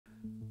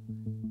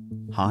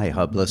Hi,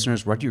 Hub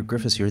listeners. Rudyard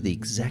Griffiths here, the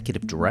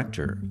Executive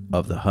Director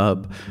of the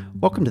Hub.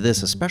 Welcome to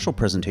this, a special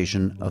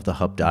presentation of the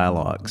Hub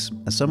Dialogues.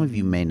 As some of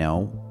you may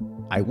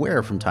know, I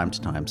wear from time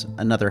to time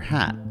another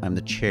hat. I'm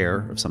the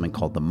chair of something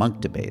called the Monk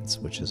Debates,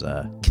 which is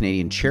a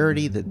Canadian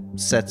charity that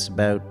sets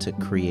about to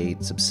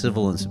create some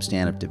civil and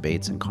substantive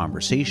debates and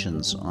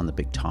conversations on the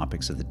big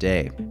topics of the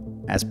day.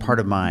 As part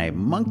of my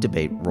Monk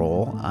Debate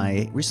role,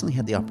 I recently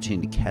had the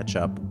opportunity to catch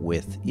up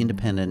with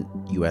independent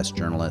U.S.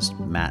 journalist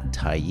Matt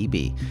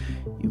Taibbi.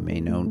 You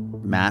may know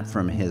Matt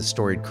from his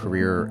storied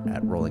career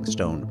at Rolling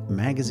Stone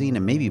magazine,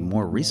 and maybe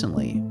more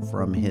recently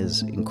from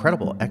his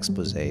incredible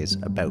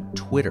exposés about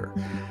Twitter.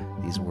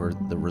 These were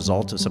the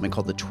result of something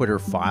called the Twitter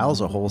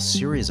Files, a whole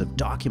series of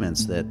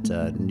documents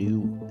that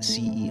new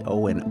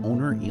CEO and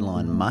owner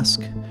Elon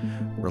Musk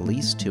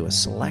released to a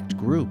select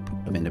group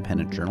of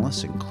independent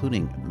journalists,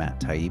 including Matt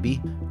Taibbi.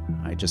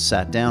 I just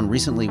sat down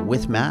recently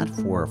with Matt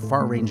for a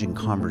far-ranging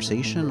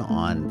conversation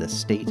on the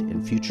state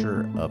and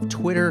future of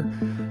Twitter,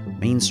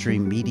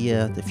 mainstream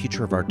media, the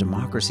future of our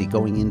democracy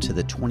going into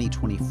the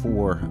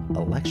 2024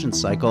 election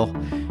cycle,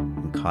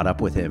 and caught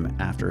up with him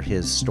after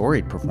his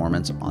storied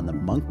performance on the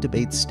Monk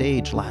Debate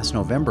stage last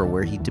November,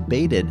 where he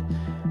debated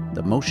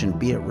the motion,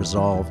 "Be it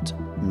resolved,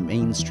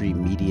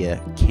 mainstream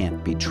media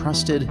can't be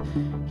trusted."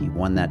 He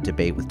won that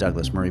debate with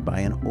Douglas Murray by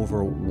an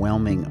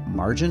overwhelming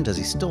margin. Does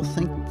he still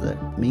think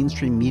that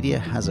mainstream media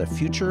has a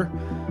future?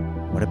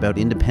 What about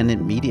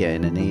independent media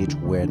in an age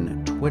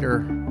when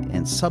Twitter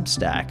and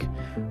Substack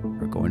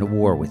are going to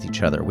war with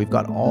each other? We've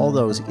got all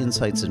those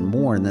insights and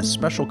more in this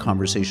special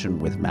conversation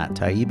with Matt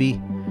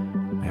Taibbi.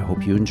 I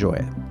hope you enjoy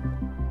it.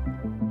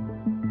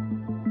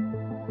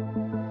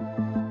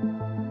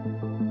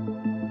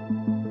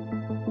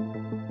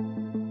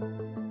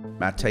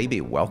 Matt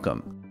Taibbi,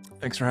 welcome.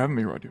 Thanks for having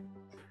me, Roger.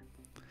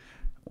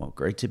 Well,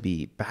 great to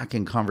be back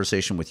in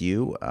conversation with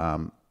you.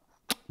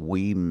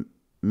 We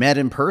met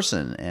in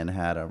person and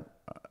had a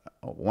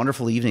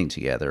wonderful evening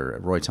together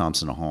at Roy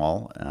Thompson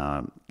Hall,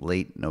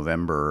 late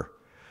November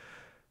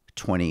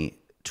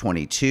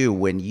 2022,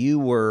 when you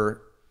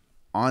were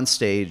on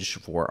stage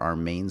for our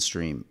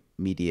mainstream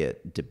media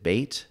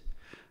debate.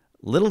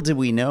 Little did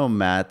we know,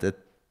 Matt,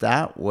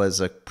 that was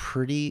a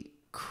pretty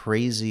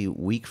crazy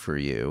week for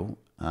you.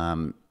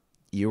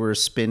 You were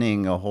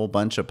spinning a whole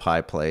bunch of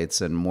pie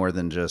plates, and more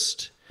than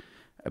just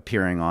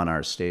appearing on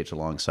our stage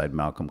alongside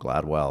Malcolm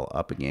Gladwell,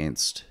 up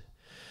against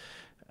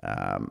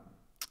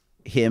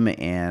him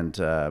and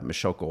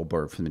Michelle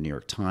Goldberg from the New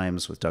York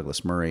Times, with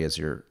Douglas Murray as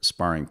your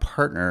sparring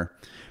partner.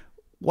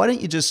 Why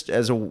don't you just,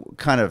 as a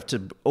kind of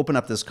to open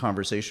up this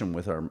conversation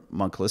with our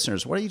Monk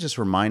listeners, why don't you just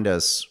remind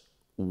us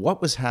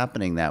what was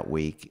happening that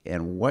week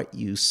and what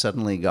you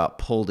suddenly got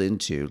pulled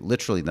into,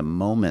 literally the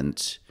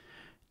moment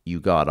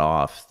you got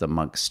off the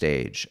Monk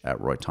stage at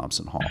Roy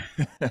Thompson Hall?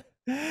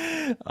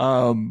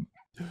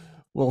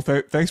 Well,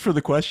 thanks for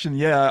the question.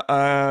 Yeah,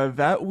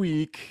 that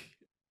week,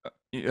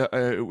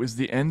 it was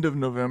the end of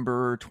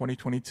November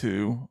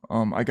 2022.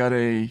 I got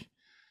a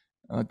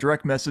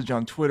direct message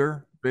on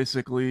Twitter,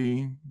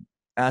 basically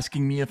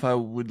asking me if I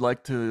would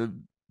like to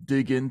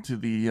dig into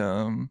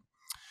the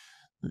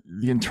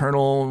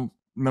internal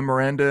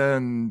memoranda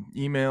and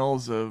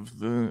emails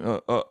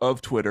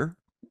of Twitter.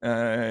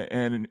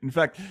 And in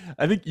fact,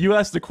 I think you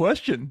asked the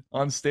question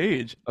on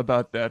stage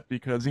about that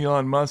because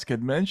Elon Musk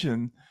had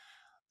mentioned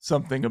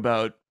something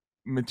about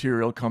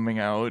material coming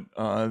out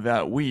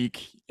that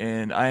week,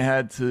 and I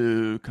had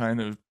to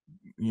kind of,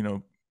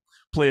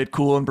 play it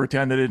cool and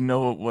pretend I didn't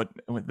know what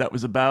that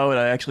was about.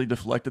 I actually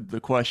deflected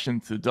the question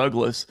to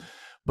Douglas,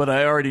 but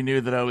I already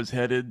knew that I was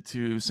headed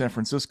to San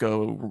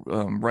Francisco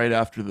right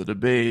after the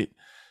debate,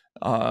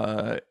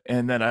 and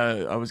then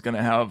I was going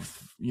to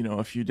have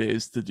a few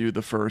days to do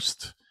the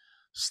first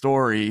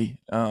story.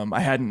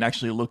 I hadn't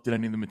actually looked at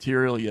any of the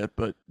material yet,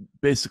 but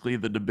basically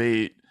the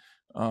debate,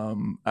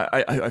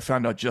 I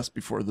found out just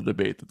before the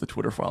debate that the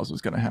Twitter Files was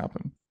going to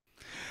happen.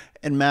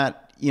 And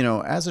Matt,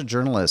 as a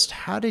journalist,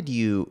 how did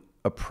you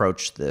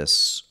approach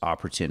this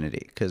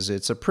opportunity? Because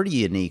it's a pretty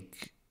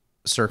unique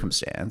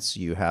circumstance.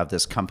 You have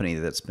this company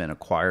that's been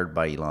acquired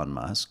by Elon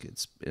Musk.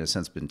 It's in a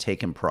sense been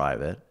taken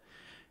private.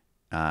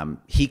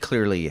 He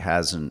clearly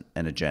has an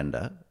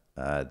agenda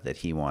that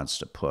he wants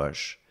to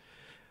push.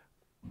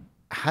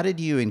 How did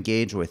you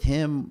engage with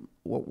him?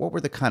 What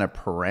were the kind of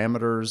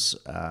parameters?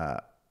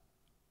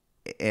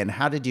 And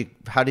how did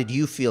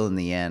you feel in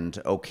the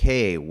end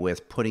okay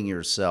with putting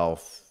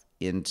yourself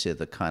into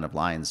the kind of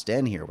lion's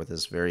den here with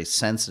this very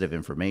sensitive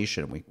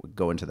information? We would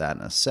go into that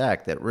in a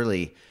sec, that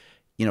really,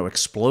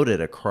 exploded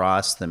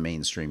across the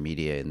mainstream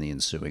media in the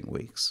ensuing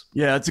weeks.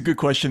 Yeah, it's a good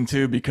question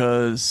too,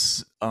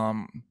 because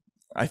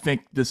I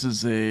think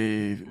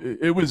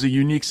it was a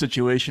unique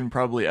situation,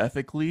 probably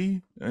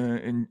ethically,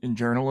 in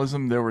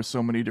journalism. There were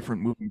so many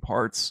different moving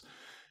parts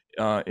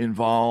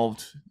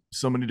involved,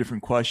 so many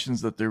different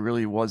questions that there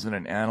really wasn't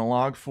an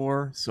analog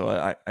for. So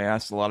I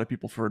asked a lot of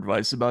people for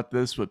advice about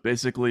this, but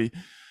basically,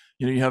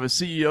 you have a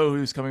CEO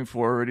who's coming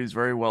forward. He's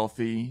very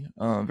wealthy,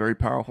 very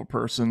powerful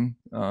person,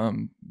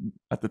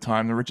 at the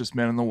time, the richest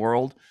man in the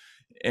world.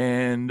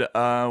 and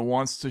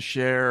wants to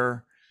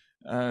share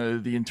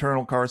the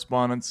internal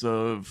correspondence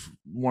of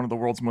one of the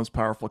world's most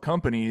powerful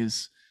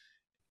companies.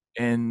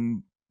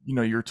 And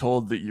you're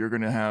told that you're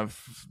going to have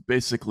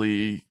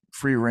basically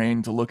free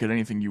reign to look at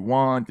anything you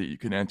want, that you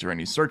can enter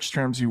any search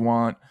terms you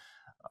want.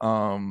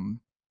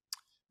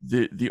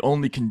 The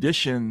only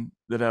condition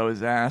that I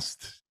was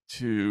asked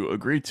to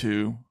agree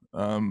to,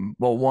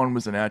 well, one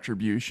was an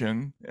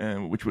attribution,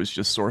 which was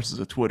just sources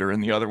of Twitter,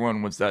 and the other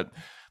one was that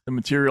the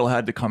material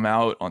had to come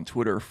out on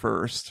Twitter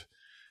first,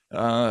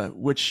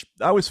 which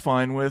I was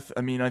fine with.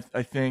 I mean,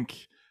 I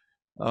think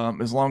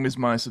as long as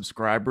my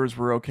subscribers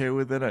were okay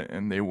with it,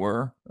 and they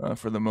were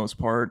for the most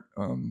part,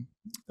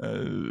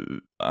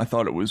 I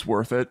thought it was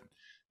worth it.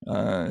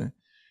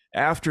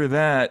 After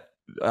that,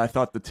 I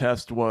thought the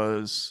test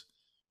was,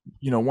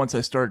 once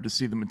I started to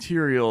see the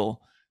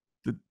material,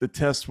 the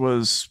test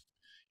was,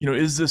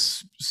 is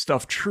this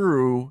stuff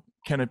true?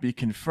 Can it be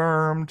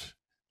confirmed?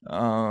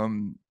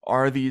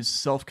 Are these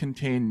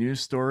self-contained news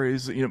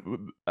stories?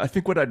 I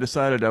think what I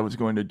decided I was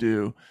going to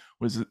do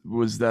was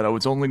that I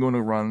was only going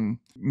to run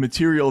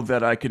material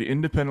that I could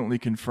independently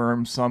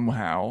confirm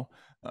somehow,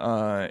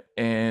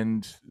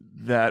 and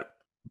that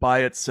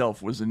by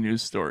itself was a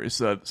news story,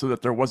 so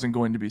that there wasn't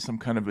going to be some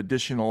kind of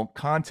additional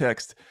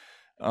context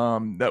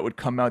that would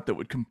come out that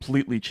would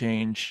completely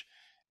change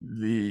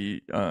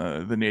the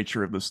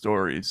nature of the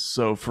stories.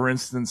 So, for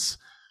instance,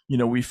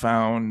 we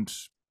found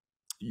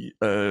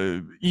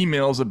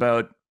emails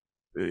about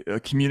a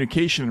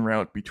communication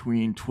route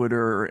between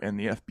Twitter and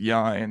the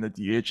FBI and the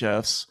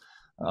DHS,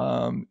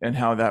 and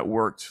how that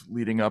worked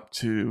leading up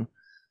to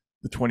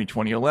the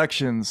 2020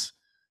 elections.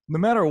 No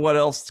matter what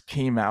else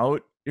came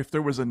out, if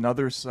there was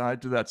another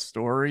side to that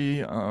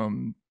story,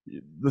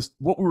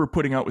 what we were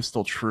putting out was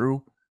still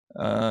true,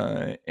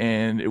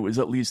 and it was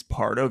at least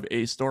part of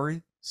a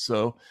story.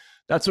 So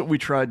that's what we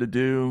tried to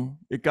do.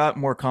 It got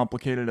more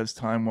complicated as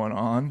time went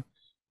on,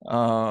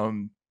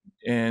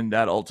 and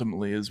that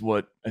ultimately is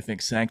what I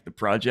think sank the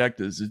project.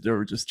 Is there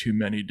were just too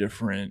many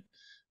different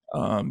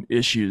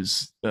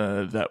issues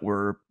that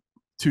were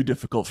too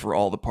difficult for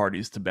all the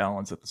parties to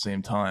balance at the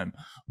same time.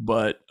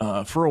 But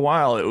for a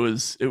while, it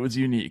was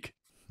unique.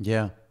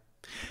 Yeah.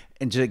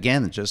 And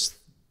again, just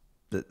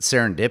the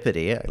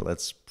serendipity,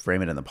 let's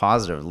frame it in the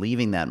positive,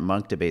 leaving that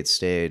Monk debate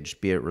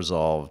stage, be it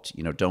resolved,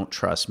 don't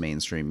trust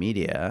mainstream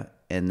media.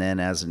 And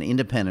then as an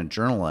independent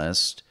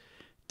journalist,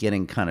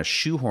 getting kind of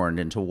shoehorned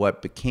into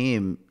what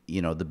became,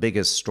 the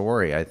biggest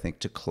story, I think,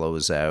 to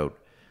close out,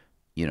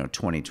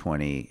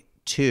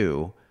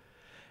 2022.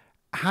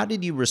 How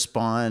did you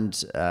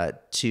respond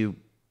to,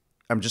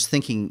 I'm just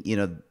thinking,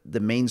 the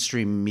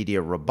mainstream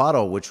media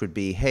rebuttal, which would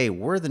be, hey,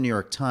 we're the New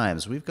York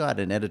Times. We've got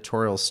an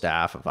editorial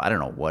staff of, I don't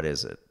know, what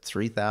is it,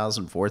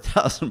 3,000,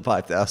 4,000,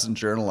 5,000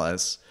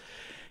 journalists.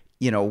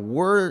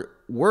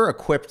 We're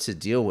equipped to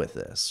deal with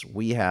this.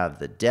 We have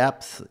the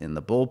depth in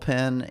the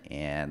bullpen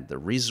and the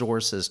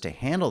resources to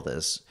handle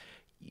this.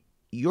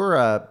 You're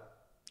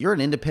an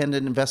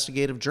independent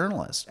investigative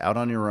journalist out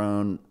on your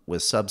own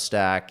with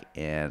Substack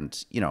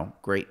and,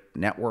 great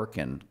network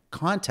and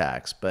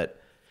contacts.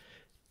 But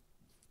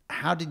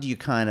how did you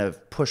kind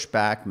of push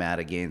back, Matt,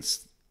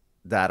 against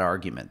that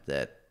argument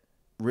that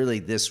really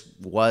this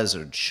was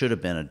or should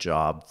have been a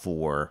job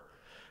for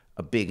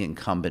a big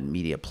incumbent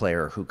media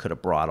player who could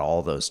have brought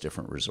all those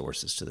different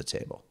resources to the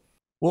table?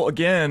 Well,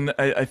 again,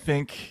 I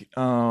think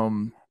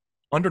under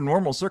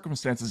normal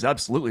circumstances,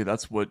 absolutely,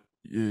 that's what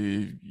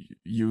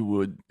you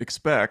would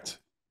expect.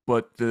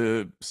 But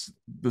the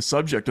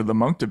subject of the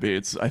Monk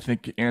debates, I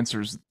think,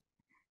 answers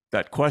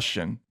that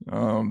question.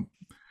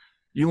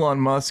 Elon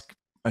Musk,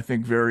 I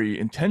think, very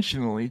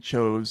intentionally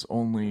chose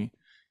only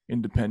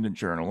independent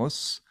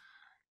journalists.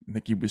 I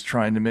think he was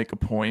trying to make a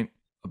point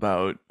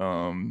about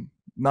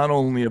not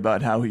only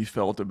about how he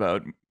felt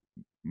about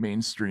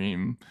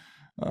mainstream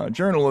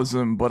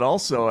journalism, but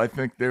also I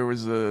think there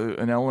was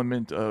an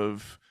element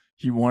of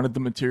he wanted the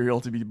material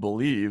to be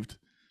believed,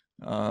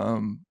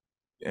 and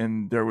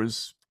there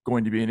was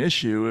going to be an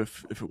issue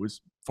if it was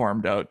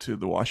farmed out to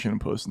the Washington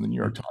Post and the New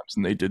York Times,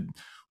 and they did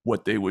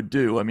what they would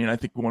do. I mean, I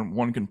think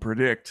one can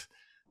predict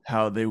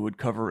how they would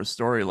cover a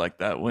story like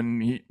that.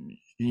 When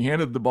he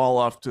handed the ball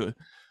off to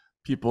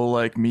people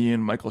like me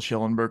and Michael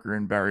Schellenberger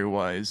and Barry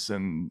Weiss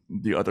and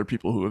the other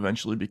people who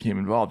eventually became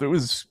involved, it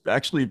was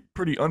actually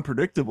pretty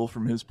unpredictable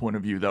from his point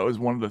of view. That was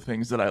one of the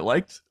things that I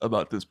liked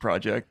about this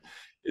project,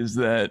 is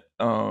that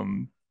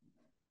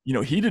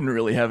he didn't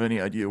really have any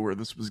idea where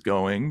this was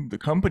going. The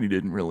company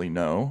didn't really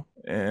know,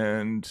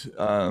 and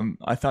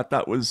I thought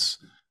that was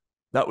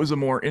a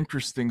more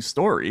interesting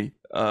story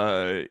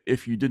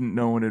if you didn't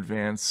know in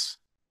advance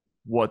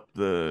what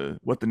the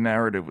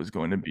narrative was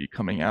going to be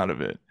coming out of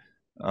it.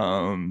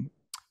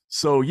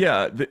 So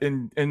yeah,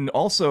 and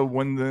also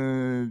when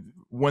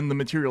the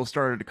material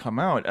started to come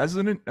out, as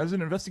an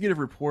investigative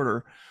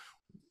reporter,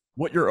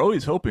 what you're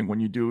always hoping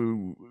when you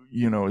do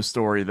a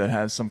story that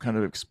has some kind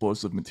of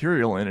explosive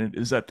material in it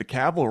is that the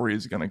cavalry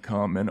is going to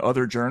come and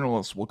other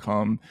journalists will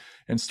come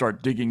and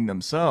start digging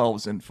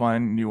themselves and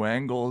find new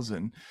angles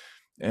and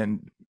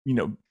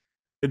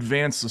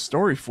advance the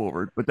story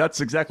forward. But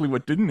that's exactly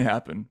what didn't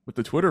happen with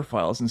the Twitter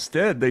files.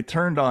 Instead, they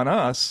turned on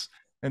us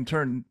and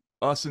turned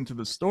us into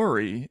the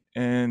story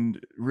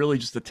and really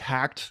just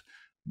attacked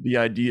the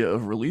idea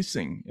of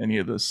releasing any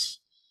of this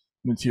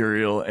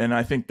material. And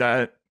I think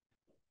that,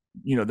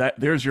 that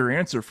there's your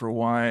answer for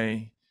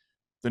why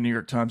the New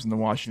York Times and the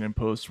Washington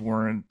Post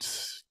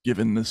weren't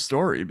given this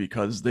story,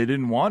 because they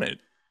didn't want it.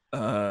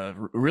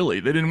 Really,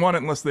 they didn't want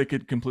it unless they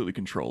could completely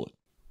control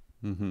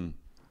it. Mm-hmm.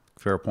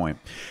 Fair point.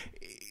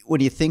 When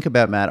you think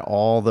about, Matt,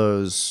 all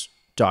those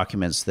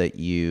documents that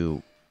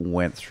you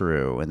went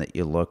through and that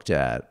you looked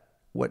at,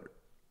 what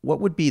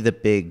would be the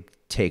big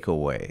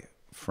takeaway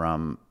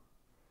from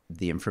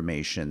the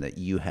information that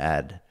you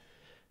had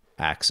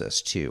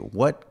access to?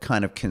 What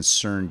kind of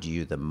concerned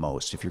you the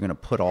most? If you're going to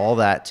put all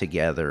that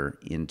together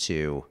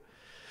into,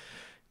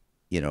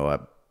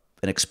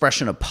 an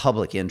expression of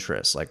public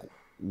interest, like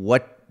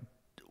what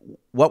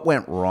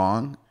went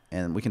wrong?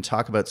 And we can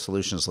talk about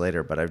solutions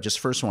later, but I just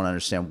first want to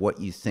understand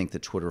what you think the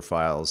Twitter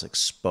files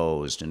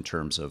exposed in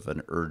terms of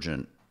an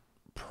urgent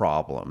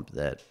problem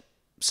that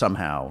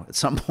somehow at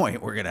some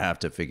point we're going to have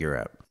to figure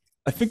out.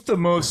 I think the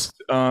most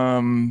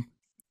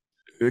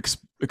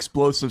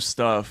explosive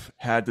stuff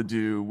had to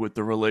do with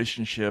the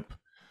relationship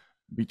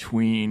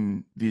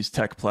between these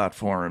tech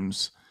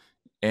platforms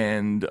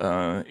and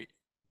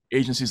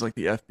agencies like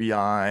the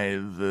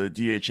FBI, the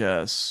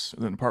DHS,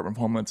 the Department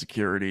of Homeland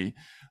Security,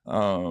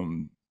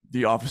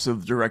 the Office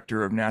of the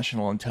Director of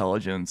National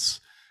Intelligence,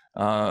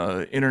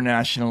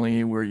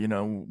 internationally, where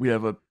we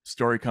have a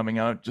story coming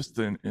out just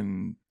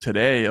in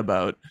today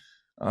about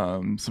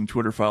some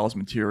Twitter files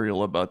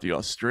material about the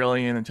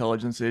Australian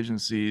intelligence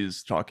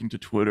agencies talking to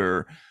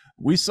Twitter.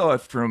 We saw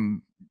it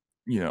from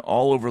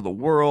all over the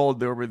world.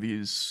 There were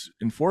these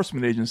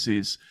enforcement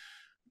agencies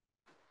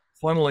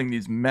funneling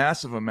these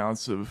massive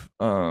amounts of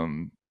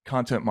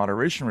content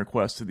moderation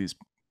requests to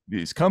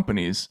these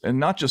companies, and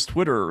not just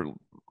Twitter,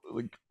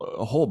 like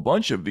a whole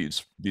bunch of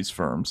these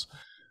firms.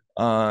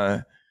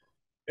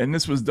 And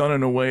this was done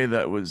in a way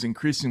that was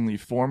increasingly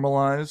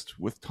formalized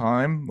with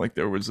time. Like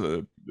there was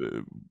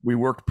we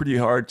worked pretty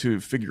hard to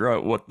figure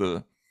out what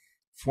the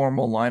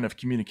formal line of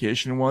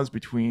communication was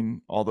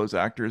between all those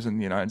actors in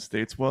the United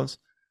States was.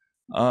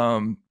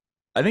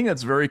 I think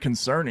that's very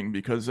concerning,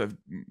 because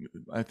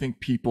I think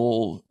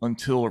people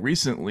until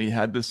recently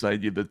had this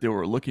idea that they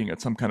were looking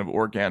at some kind of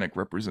organic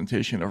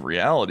representation of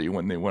reality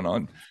when they went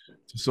on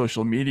to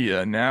social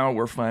media. Now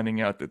we're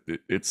finding out that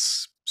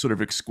it's sort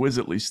of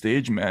exquisitely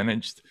stage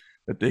managed,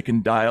 that they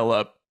can dial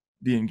up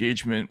the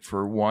engagement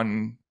for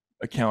one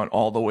account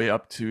all the way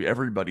up to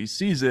everybody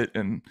sees it,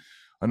 and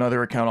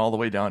another account all the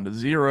way down to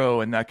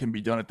zero, and that can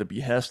be done at the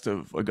behest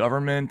of a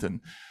government.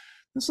 And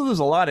so there's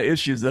a lot of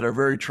issues that are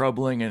very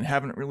troubling and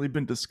haven't really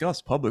been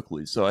discussed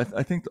publicly. So I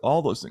think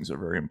all those things are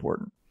very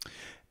important.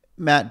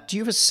 Matt, do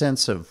you have a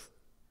sense of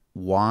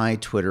why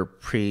Twitter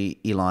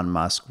pre-Elon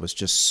Musk was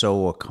just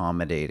so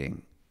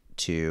accommodating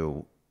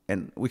to,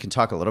 and we can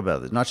talk a little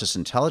about it, not just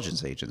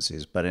intelligence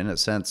agencies, but in a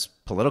sense,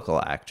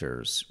 political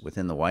actors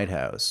within the White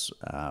House,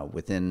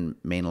 within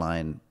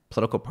mainline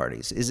political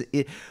parties?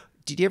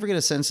 Did you ever get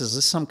a sense, is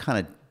this some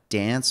kind of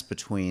dance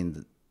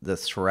between the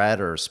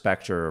threat or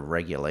specter of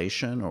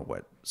regulation, or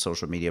what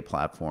social media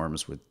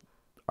platforms would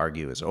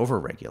argue is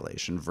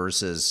overregulation,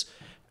 versus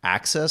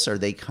access? Are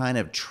they kind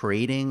of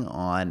trading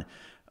on,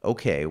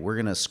 okay, we're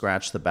going to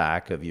scratch the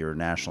back of your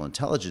national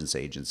intelligence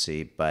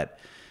agency, but,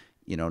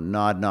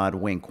 nod, nod,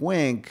 wink,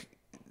 wink,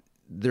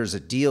 there's a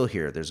deal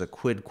here. There's a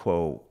quid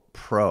quo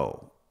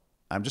pro.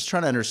 I'm just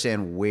trying to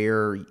understand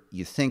where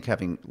you think,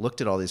 having looked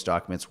at all these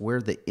documents,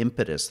 where the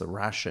impetus, the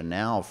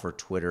rationale for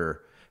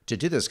Twitter to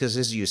do this, because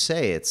as you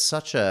say, it's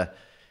such a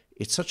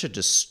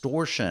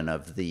distortion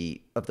of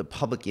the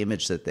public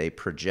image that they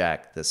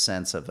project, the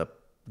sense of a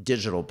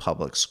digital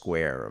public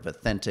square of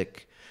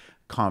authentic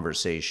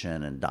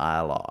conversation and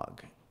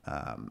dialogue.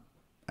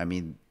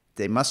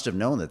 They must have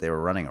known that they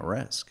were running a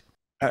risk.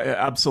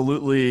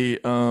 Absolutely.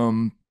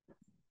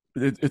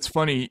 It's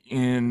funny,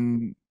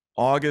 in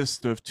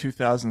August of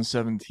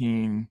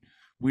 2017,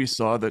 we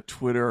saw that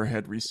Twitter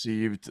had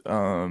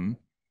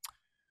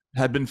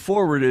been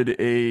forwarded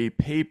a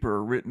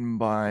paper written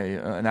by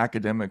an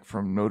academic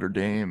from Notre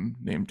Dame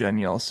named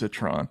Danielle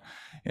Citron,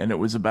 and it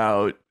was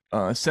about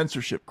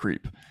censorship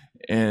creep.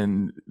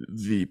 And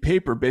the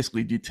paper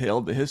basically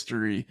detailed the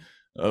history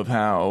of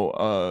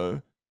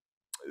how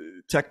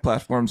tech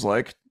platforms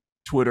like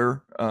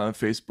Twitter,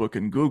 Facebook,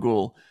 and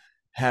Google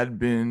had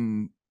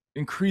been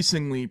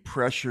increasingly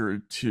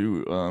pressured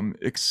to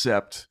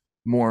accept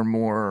more and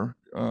more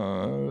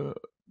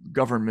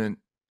government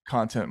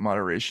content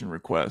moderation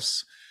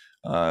requests,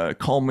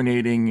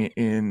 culminating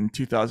in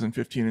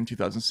 2015 and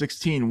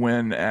 2016,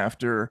 when,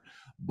 after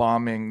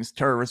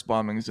terrorist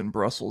bombings in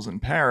Brussels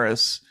and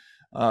Paris,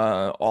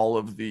 all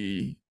of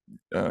the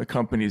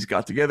companies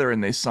got together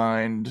and they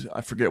signed,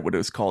 I forget what it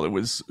was called, it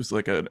was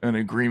like an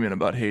agreement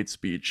about hate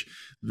speech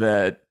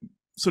that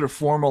sort of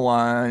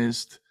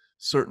formalized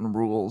certain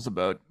rules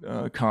about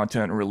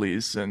content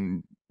release,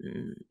 and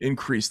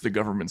increase the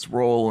government's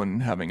role in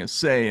having a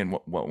say in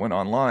what went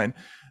online.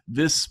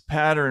 This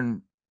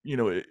pattern,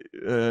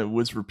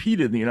 was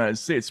repeated in the United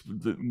States.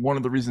 One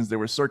of the reasons they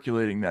were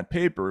circulating that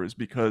paper is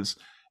because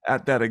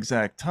at that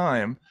exact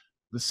time,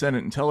 the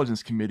Senate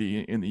Intelligence Committee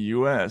in the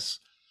US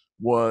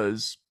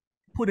was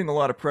putting a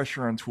lot of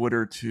pressure on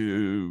Twitter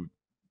to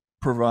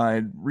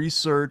provide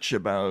research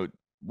about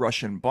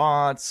Russian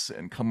bots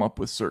and come up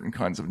with certain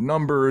kinds of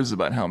numbers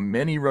about how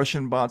many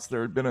Russian bots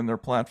there had been on their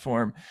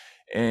platform.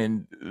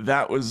 And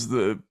that was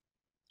the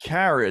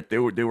carrot. They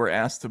were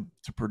asked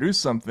to produce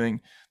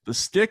something. The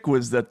stick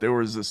was that there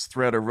was this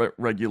threat of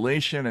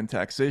regulation and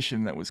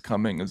taxation that was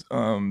coming as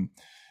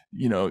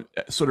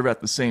sort of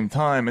at the same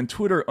time. And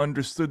Twitter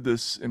understood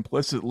this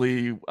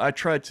implicitly. I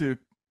tried to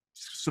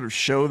sort of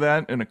show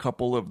that in a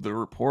couple of the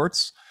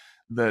reports,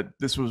 that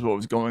this was what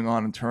was going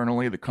on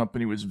internally. The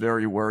company was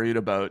very worried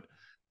about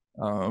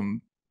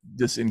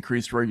this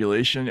increased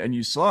regulation. And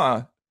you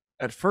saw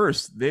at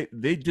first,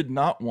 they did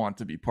not want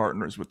to be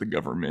partners with the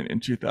government in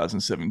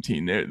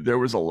 2017. There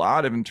was a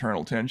lot of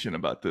internal tension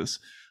about this.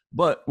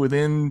 But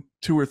within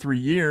 2 or 3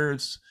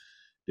 years,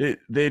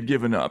 they had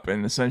given up.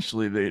 And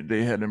essentially,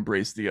 they had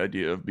embraced the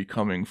idea of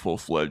becoming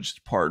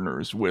full-fledged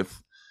partners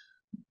with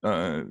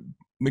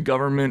the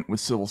government, with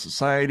civil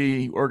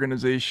society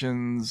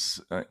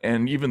organizations,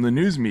 and even the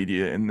news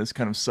media in this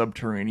kind of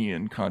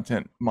subterranean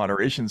content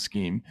moderation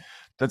scheme.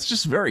 That's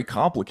just very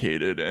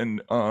complicated.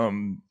 And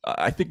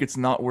I think it's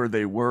not where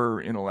they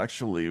were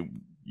intellectually.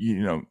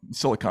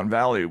 Silicon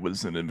Valley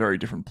was in a very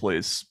different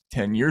place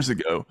 10 years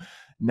ago.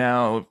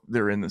 Now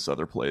they're in this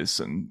other place.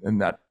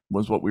 And that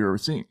was what we were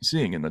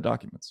seeing in the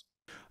documents.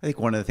 I think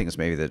one of the things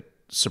maybe that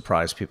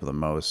surprised people the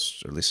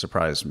most, or at least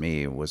surprised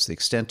me, was the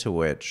extent to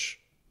which,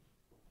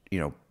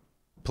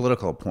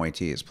 political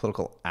appointees,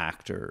 political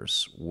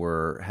actors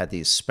had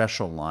these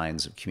special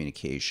lines of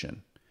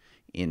communication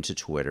into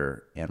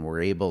Twitter and were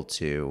able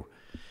to,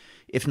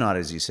 if not,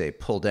 as you say,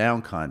 pull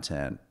down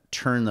content,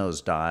 turn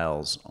those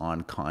dials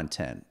on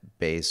content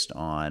based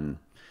on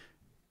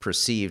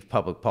perceived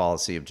public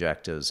policy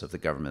objectives of the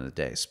government of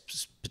the day,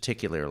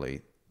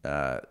 particularly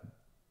the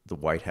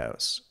White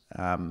House.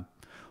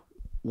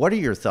 What are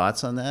your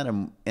thoughts on that?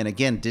 And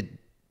again,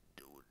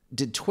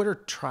 did Twitter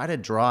try to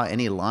draw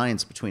any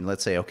lines between,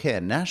 let's say, okay,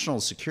 a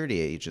national security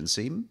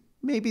agency,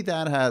 maybe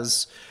that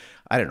has,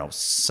 I don't know,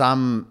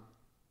 some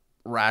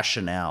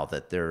rationale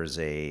that there's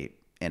an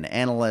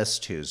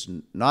analyst who's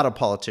not a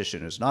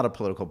politician, who's not a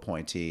political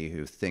appointee,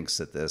 who thinks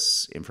that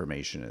this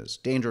information is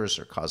dangerous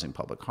or causing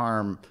public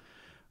harm,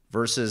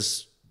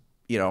 versus,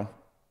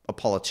 a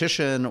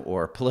politician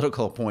or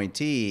political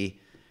appointee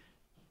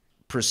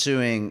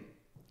pursuing,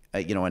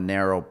 a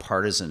narrow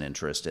partisan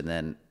interest and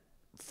then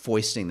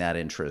foisting that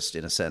interest,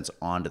 in a sense,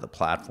 onto the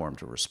platform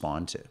to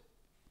respond to.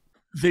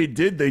 They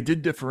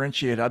did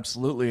differentiate,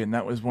 absolutely. And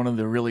that was one of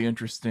the really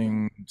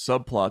interesting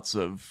subplots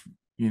of,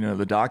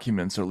 the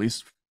documents, or at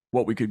least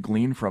what we could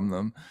glean from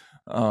them.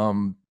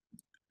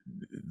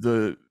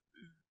 The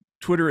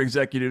Twitter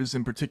executives,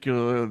 in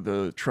particular,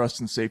 the Trust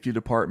and Safety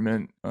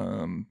Department,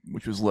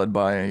 which was led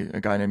by a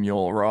guy named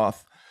Yoel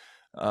Roth,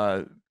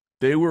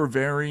 they were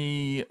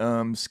very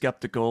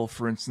skeptical,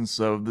 for instance,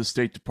 of the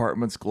State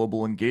Department's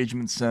Global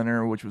Engagement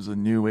Center, which was a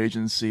new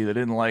agency. They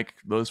didn't like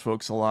those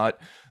folks a lot.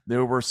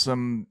 There were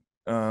some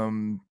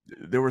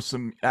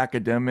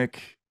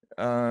academic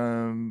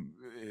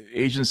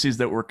agencies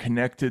that were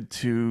connected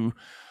to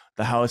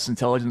the House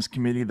Intelligence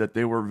Committee that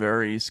they were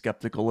very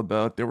skeptical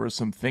about. There were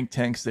some think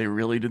tanks they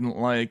really didn't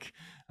like.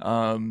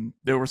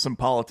 There were some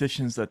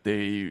politicians that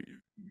they,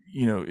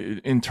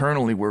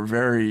 internally were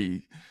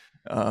very,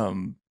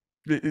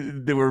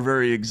 they were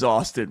very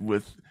exhausted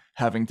with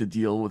having to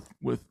deal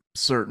with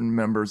certain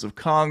members of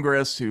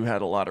Congress who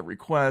had a lot of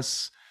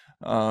requests.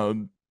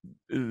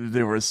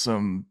 There was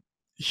some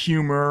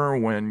humor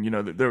when,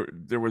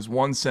 there was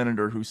one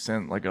senator who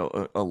sent like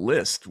a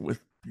list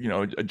with,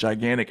 a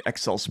gigantic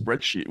Excel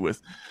spreadsheet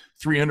with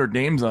 300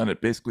 names on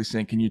it, basically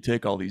saying, can you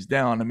take all these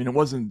down? I mean, it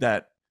wasn't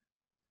that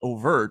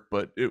overt,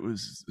 but it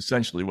was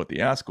essentially what the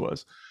ask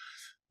was.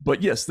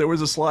 But yes, there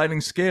was a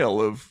sliding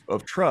scale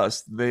of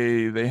trust.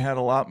 They had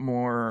a lot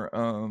more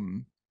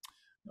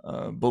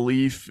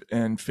belief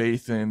and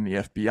faith in the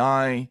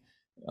FBI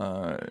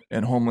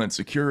and Homeland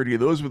Security.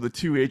 Those were the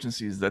two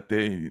agencies that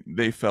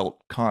they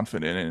felt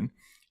confident in.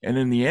 And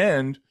in the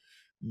end,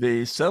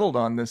 they settled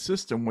on this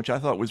system, which I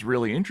thought was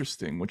really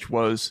interesting, which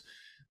was,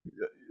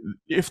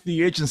 if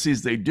the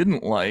agencies they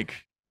didn't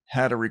like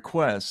had a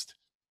request,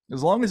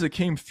 as long as it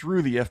came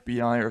through the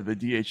FBI or the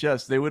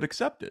DHS, they would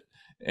accept it.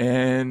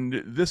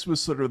 And this was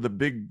sort of the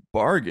big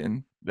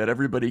bargain that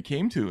everybody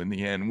came to in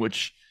the end,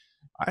 which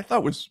I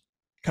thought was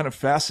kind of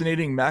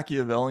fascinating,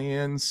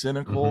 Machiavellian,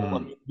 cynical. Mm-hmm. I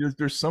mean,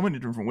 there's so many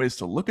different ways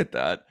to look at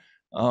that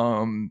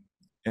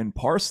and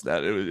parse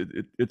that.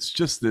 It's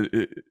just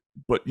that,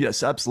 but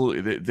yes,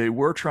 absolutely. They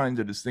were trying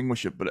to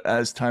distinguish it, but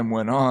as time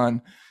went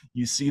on,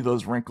 you see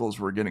those wrinkles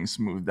were getting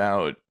smoothed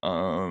out.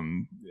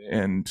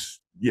 And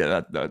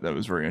yeah, that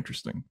was very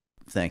interesting.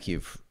 Thank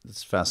you.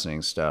 It's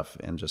fascinating stuff.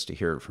 And just to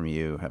hear it from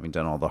you, having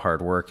done all the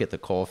hard work at the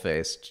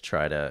coalface to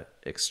try to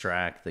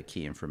extract the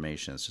key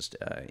information, it's just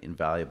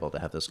invaluable to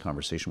have this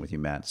conversation with you,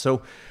 Matt.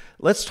 So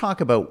let's talk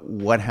about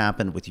what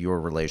happened with your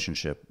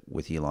relationship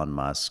with Elon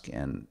Musk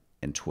and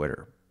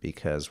Twitter,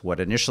 because what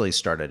initially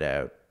started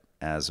out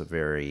as a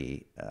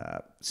very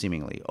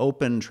seemingly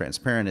open,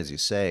 transparent, as you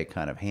say,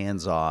 kind of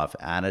hands-off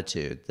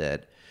attitude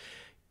that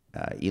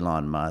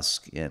Elon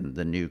Musk and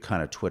the new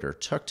kind of Twitter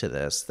took to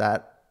this,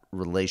 that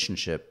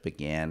relationship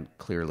began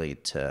clearly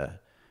to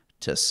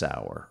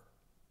sour.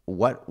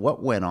 What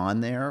went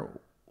on there?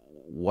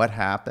 What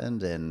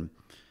happened? And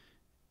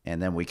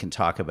then we can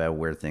talk about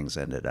where things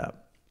ended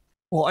up.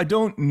 Well, I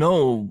don't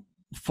know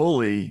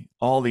fully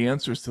all the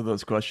answers to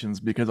those questions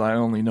because I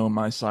only know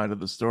my side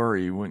of the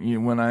story.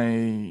 When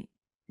I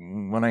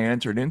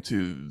entered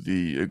into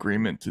the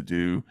agreement to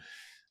do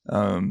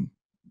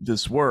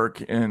this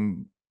work,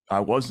 and I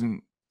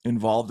wasn't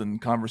involved in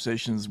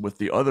conversations with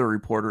the other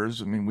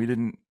reporters. I mean, we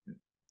didn't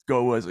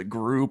go as a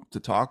group to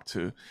talk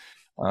to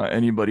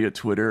anybody at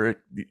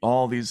Twitter.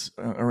 All these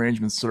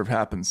arrangements sort of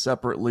happen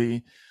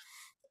separately.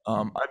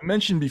 I've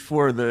mentioned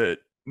before that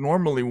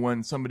normally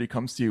when somebody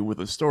comes to you with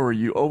a story,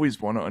 you always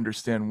want to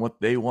understand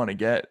what they want to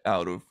get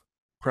out of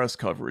press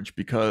coverage,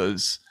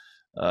 because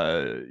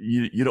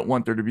you don't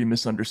want there to be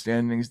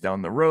misunderstandings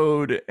down the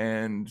road.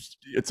 And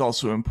it's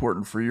also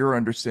important for your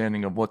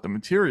understanding of what the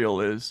material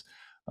is.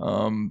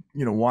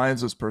 Why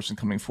is this person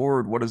coming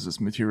forward? What does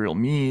this material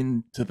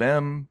mean to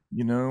them?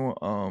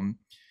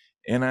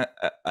 And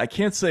I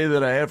can't say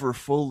that I ever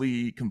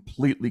fully,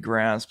 completely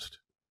grasped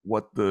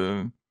what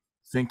the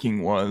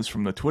thinking was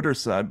from the Twitter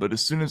side. But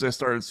as soon as I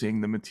started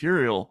seeing the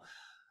material,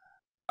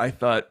 I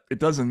thought, it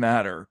doesn't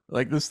matter.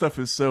 Like, this stuff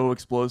is so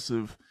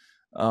explosive.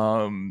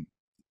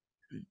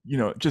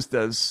 Just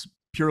as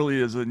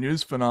purely as a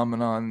news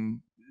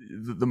phenomenon,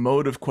 the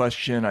motive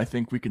question, I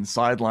think we can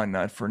sideline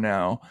that for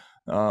now.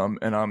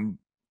 And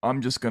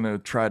I'm just going to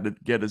try to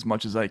get as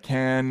much as I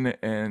can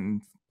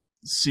and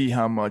see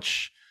how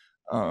much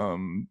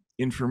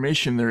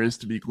information there is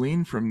to be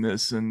gleaned from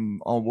this, and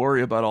I'll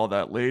worry about all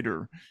that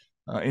later.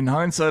 In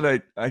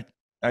hindsight,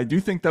 I do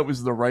think that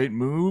was the right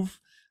move,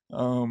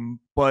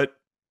 but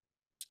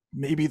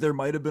maybe there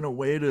might have been a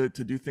way to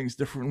do things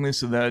differently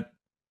so that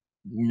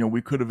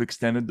we could have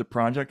extended the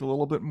project a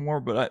little bit more.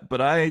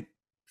 But I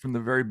from the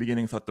very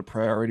beginning thought the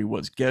priority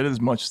was get as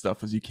much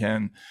stuff as you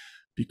can,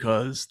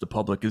 because the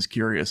public is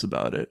curious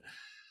about it.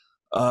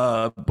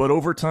 But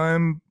over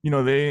time,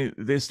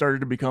 they started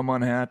to become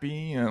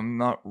unhappy. I'm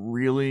not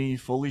really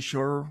fully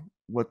sure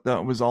what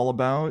that was all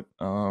about.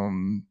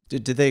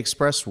 Did they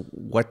express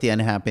what the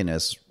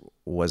unhappiness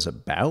was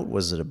about?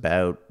 Was it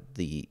about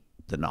the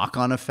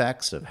knock-on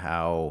effects of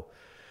how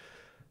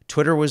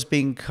Twitter was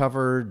being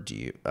covered?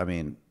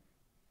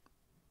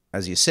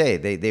 As you say,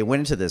 they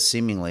went into this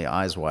seemingly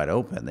eyes wide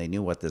open. They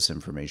knew what this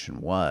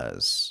information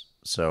was.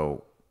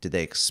 So did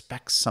they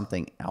expect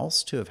something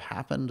else to have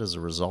happened as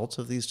a result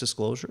of these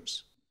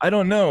disclosures? I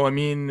don't know. I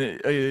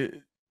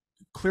mean,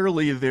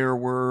 clearly there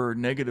were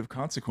negative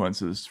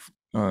consequences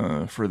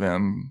for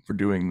them for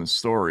doing the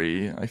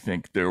story. I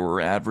think there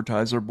were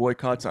advertiser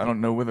boycotts. I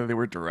don't know whether they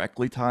were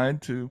directly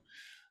tied to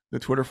the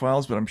Twitter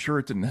files, but I'm sure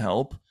it didn't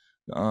help.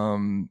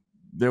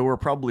 There were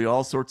probably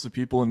all sorts of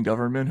people in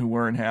government who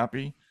weren't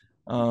happy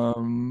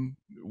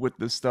with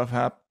this stuff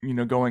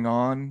going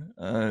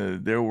on.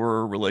 There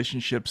were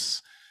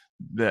relationships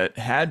that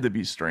had to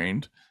be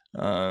strained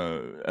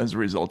as a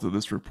result of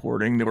this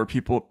reporting. There were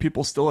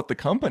people still at the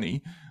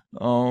company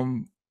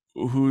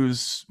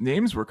whose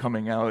names were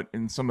coming out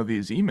in some of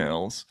these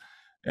emails,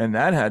 and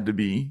that had to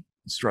be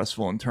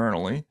stressful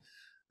internally.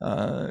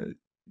 Elon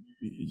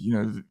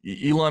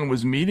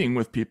was meeting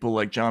with people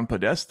like John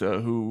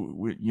Podesta, who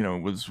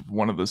was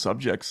one of the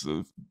subjects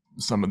of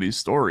some of these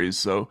stories.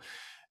 So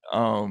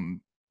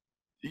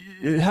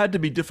it had to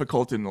be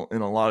difficult in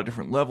a lot of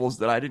different levels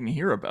that I didn't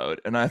hear about.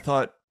 And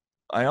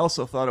I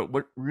also thought it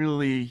what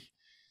really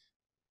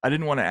I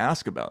didn't want to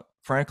ask about,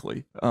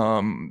 frankly.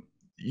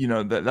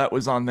 That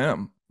was on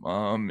them.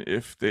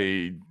 If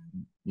they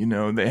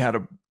had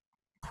a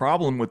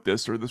problem with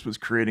this, or this was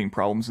creating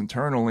problems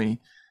internally,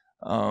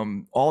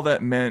 all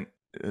that meant,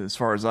 as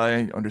far as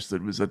I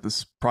understood, was that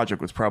this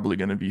project was probably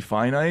going to be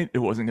finite. It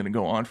wasn't going to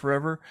go on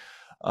forever.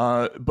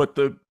 But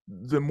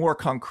the more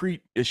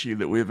concrete issue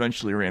that we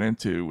eventually ran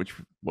into, which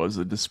was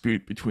a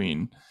dispute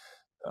between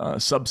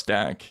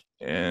Substack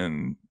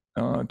and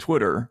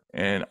Twitter,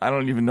 and I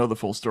don't even know the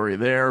full story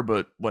there,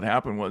 but what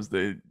happened was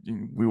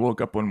we woke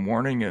up one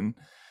morning and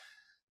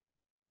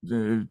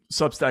the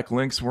Substack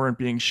links weren't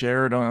being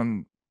shared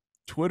on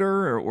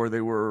Twitter, or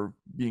they were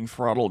being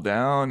throttled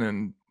down.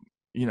 And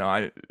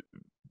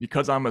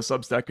because I'm a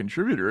Substack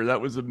contributor, that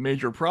was a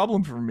major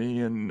problem for me.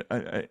 And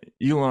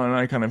Elon and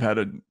I kind of had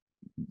a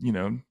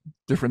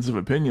difference of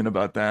opinion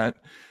about that,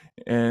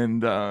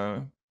 and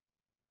that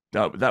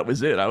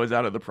was it. I was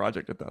out of the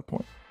project at that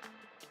point.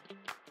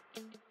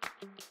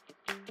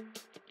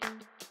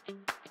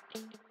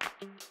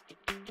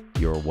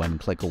 You're one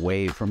click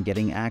away from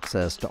getting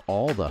access to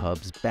all the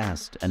Hub's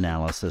best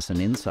analysis and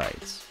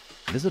insights.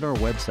 Visit our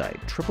website,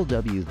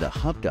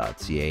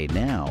 www.thehub.ca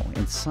now,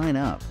 and sign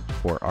up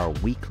for our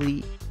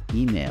weekly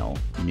email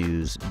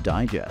news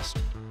digest.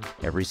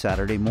 Every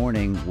Saturday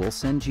morning, we'll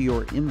send to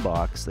your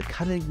inbox the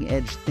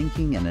cutting-edge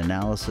thinking and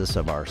analysis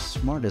of our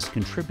smartest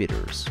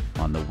contributors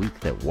on the week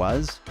that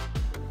was.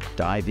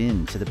 Dive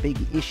into the big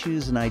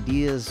issues and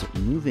ideas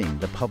moving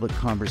the public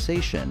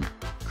conversation,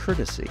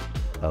 courtesy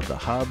of the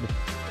Hub.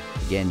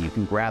 Again, you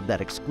can grab that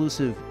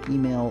exclusive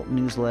email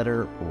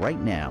newsletter right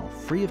now,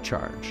 free of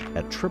charge,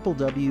 at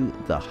www.thehub.ca.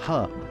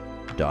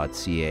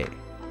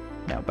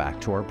 Now back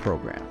to our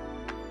program.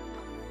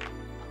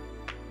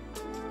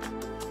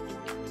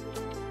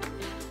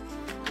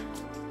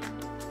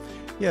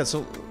 Yeah,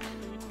 so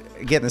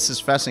again, this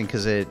is fascinating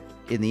because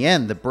in the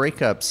end, the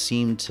breakup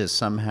seemed to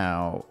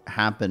somehow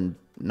happen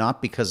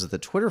not because of the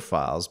Twitter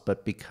files,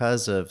 but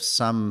because of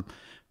some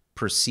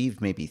perceived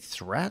maybe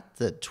threat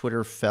that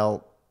Twitter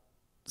felt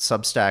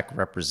Substack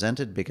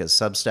represented, because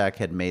Substack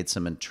had made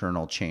some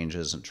internal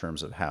changes in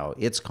terms of how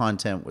its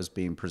content was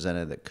being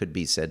presented that could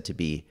be said to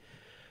be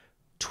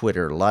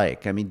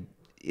Twitter-like. I mean,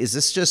 is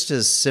this just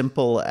as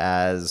simple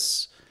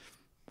as,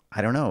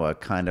 I don't know, a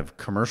kind of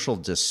commercial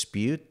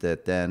dispute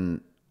that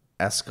then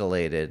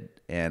escalated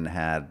and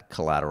had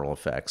collateral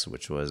effects,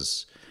 which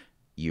was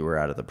you were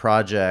out of the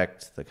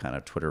project, the kind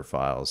of Twitter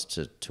files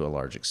to a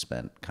large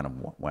extent kind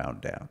of wound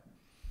down?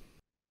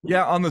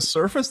 Yeah, on the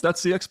surface,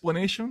 that's the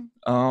explanation.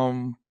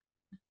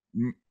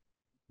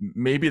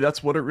 Maybe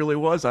that's what it really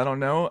was. I don't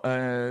know.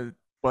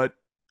 But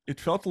it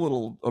felt a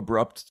little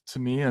abrupt to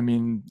me. I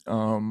mean,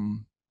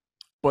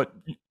 but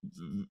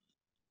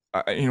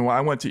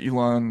I went to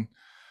Elon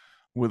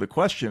with a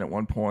question at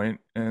one point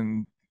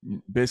and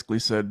basically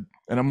said,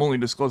 and I'm only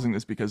disclosing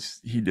this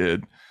because he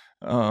did,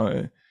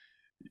 what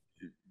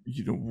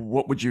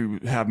would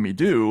you have me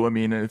do? I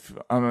mean, if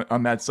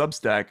I'm at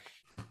Substack,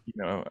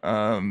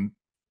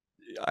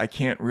 I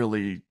can't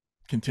really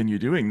continue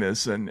doing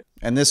this. And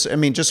this, I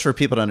mean, just for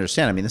people to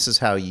understand, I mean, this is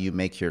how you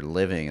make your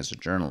living as a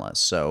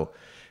journalist. So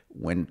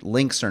when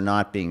links are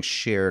not being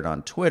shared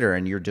on Twitter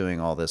and you're doing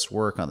all this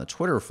work on the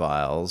Twitter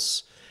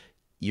files,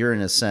 you're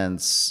in a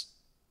sense,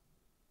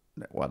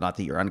 well, not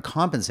that you're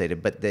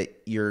uncompensated, but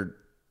that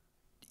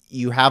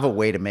you have a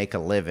way to make a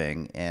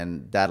living,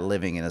 and that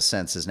living in a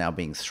sense is now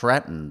being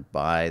threatened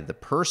by the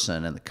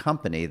person and the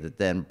company that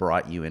then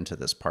brought you into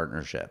this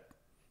partnership.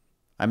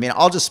 I mean,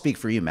 I'll just speak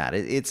for you, Matt.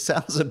 It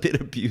sounds a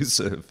bit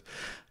abusive.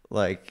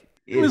 Like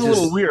it was just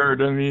a little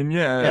weird. I mean,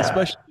 yeah.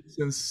 Especially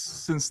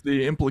since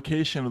the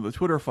implication of the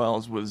Twitter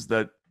files was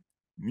that,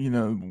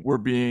 we're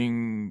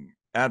being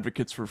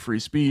advocates for free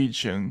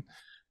speech, and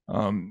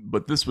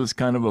but this was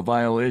kind of a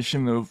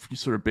violation of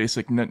sort of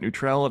basic net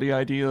neutrality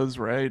ideas,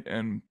 right?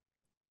 And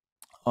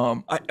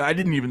I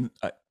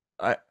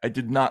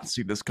did not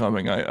see this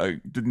coming. I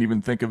didn't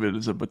even think of it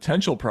as a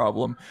potential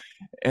problem.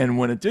 And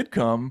when it did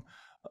come,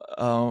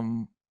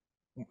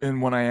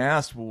 and when I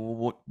asked,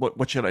 well,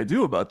 what should I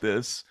do about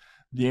this?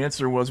 The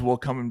answer was, well,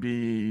 come and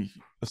be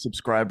a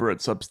subscriber at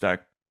Substack,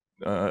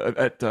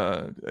 at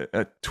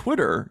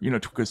Twitter,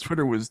 because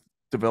Twitter was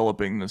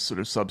developing this sort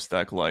of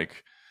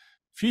Substack-like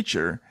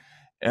feature.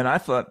 And I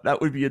thought that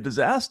would be a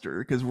disaster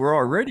because we're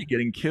already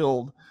getting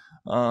killed.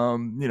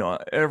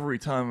 Every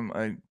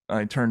time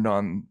I turned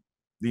on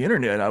the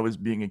internet, I was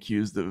being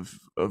accused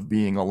of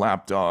being a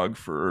lapdog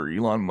for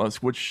Elon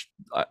Musk, which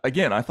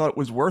again, I thought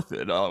was worth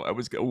it. I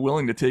was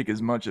willing to take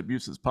as much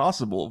abuse as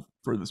possible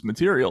for this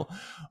material,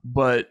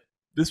 but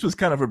this was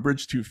kind of a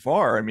bridge too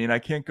far. I mean, I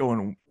can't go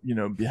and,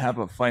 have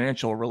a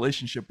financial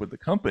relationship with the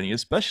company,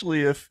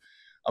 especially if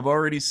I've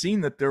already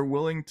seen that they're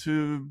willing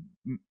to,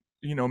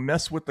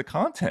 mess with the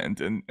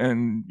content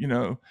and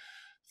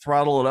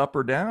throttle it up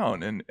or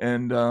down.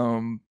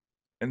 And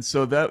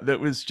so that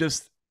was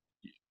just,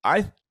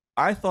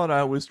 I thought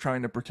I was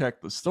trying to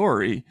protect the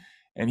story,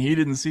 and he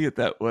didn't see it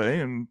that way.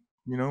 And,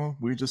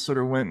 we just sort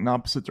of went in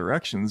opposite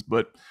directions.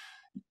 But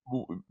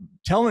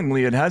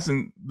tellingly,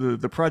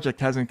 the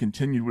project hasn't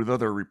continued with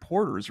other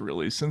reporters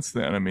really since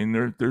then. I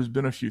mean, there's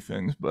been a few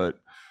things, but,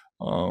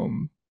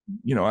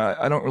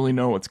 I don't really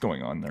know what's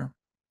going on there.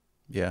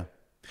 Yeah.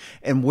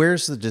 And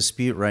where's the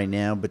dispute right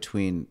now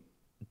between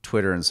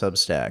Twitter and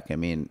Substack? I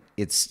mean,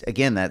 it's,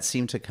 again, that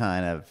seemed to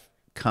kind of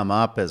come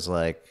up as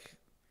like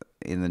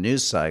in the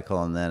news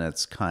cycle, and then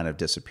it's kind of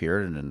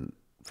disappeared. And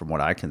from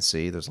what I can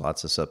see, there's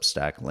lots of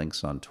Substack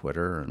links on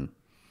Twitter and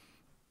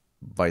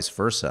vice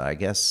versa. I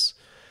guess,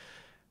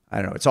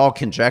 I don't know, it's all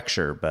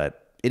conjecture,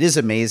 but it is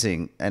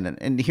amazing.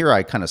 And here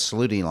I kind of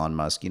salute Elon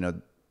Musk.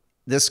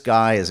 This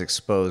guy is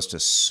exposed to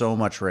so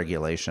much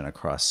regulation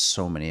across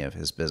so many of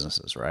his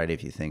businesses, right?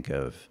 If you think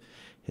of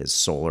his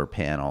solar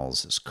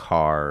panels, his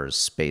cars,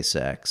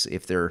 SpaceX,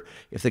 if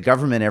the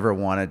government ever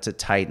wanted to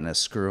tighten a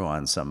screw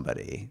on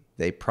somebody,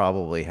 they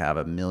probably have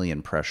a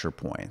million pressure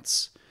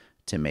points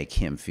to make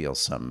him feel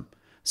some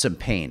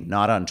pain,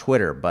 not on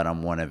Twitter, but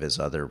on one of his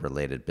other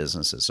related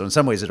businesses. So in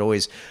some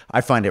ways,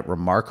 I find it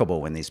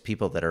remarkable when these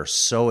people that are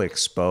so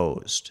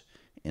exposed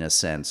in a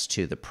sense,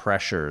 to the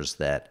pressures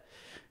that,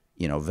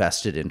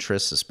 vested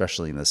interests,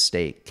 especially in the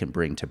state, can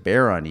bring to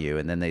bear on you,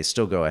 and then they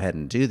still go ahead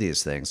and do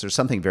these things. There's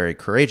something very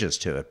courageous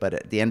to it. But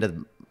at the end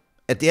of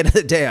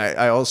the day,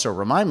 I also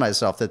remind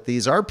myself that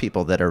these are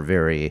people that are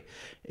very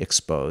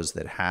exposed,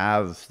 that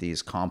have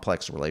these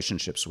complex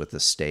relationships with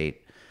the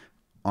state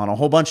on a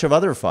whole bunch of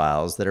other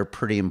files that are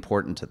pretty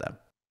important to them.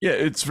 Yeah,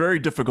 it's very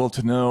difficult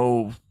to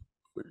know,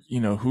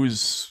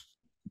 who's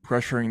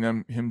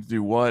pressuring him to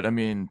do what. I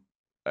mean,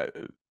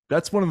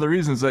 that's one of the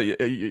reasons that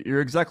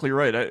you're exactly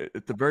right.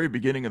 At the very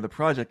beginning of the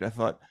project, I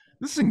thought,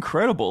 this is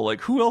incredible.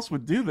 Like, who else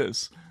would do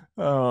this?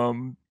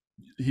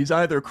 He's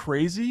either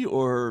crazy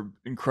or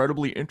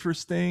incredibly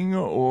interesting,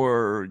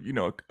 or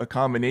a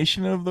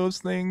combination of those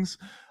things.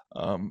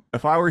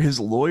 If I were his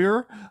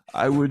lawyer,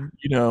 I would,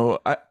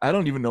 I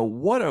don't even know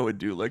what I would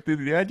do. Like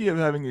the idea of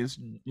having these,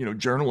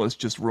 journalists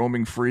just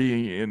roaming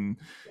free in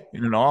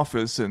an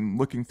office and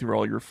looking through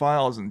all your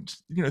files, and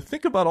just,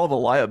 think about all the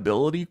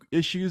liability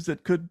issues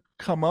that could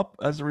come up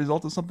as a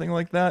result of something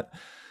like that.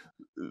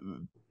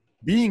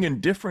 Being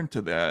indifferent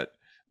to that,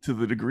 to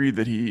the degree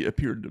that he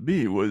appeared to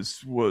be,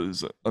 was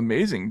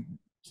amazing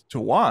to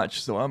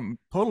watch. So I'm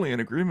totally in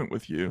agreement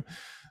with you.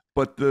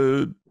 But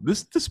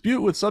this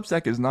dispute with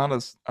Substack is not I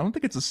don't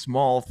think it's a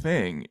small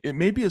thing. It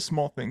may be a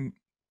small thing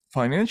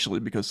financially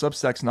because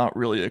Substack's not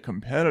really a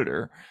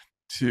competitor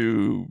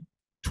to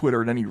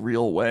Twitter in any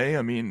real way.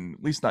 I mean,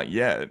 at least not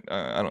yet.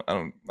 I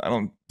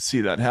don't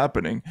see that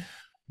happening.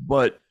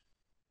 But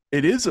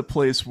it is a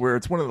place where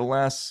it's one of the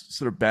last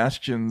sort of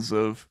bastions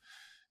of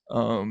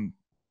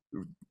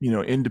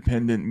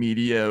independent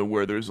media,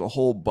 where there's a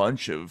whole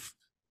bunch of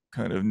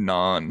kind of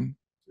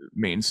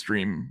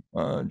non-mainstream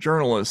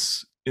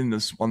journalists on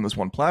this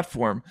one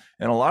platform,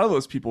 and a lot of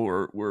those people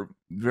were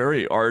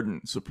very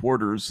ardent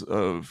supporters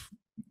of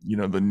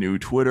the new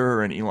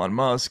Twitter and Elon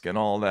Musk and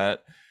all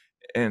that,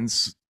 and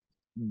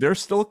they're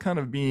still kind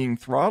of being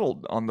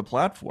throttled on the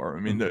platform. I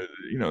mean,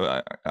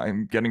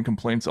 I'm getting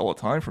complaints all the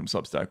time from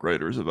Substack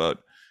writers about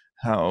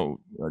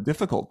how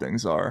difficult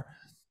things are,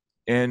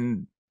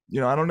 and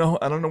I don't know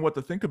what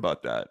to think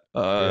about that.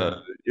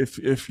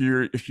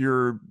 If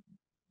your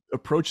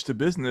approach to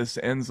business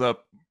ends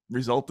up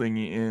resulting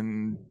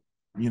in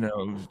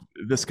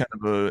this kind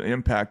of an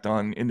impact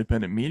on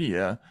independent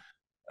media,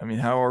 I mean,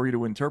 how are we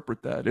to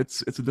interpret that?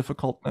 It's a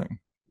difficult thing.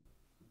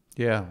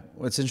 Yeah,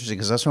 well, it's interesting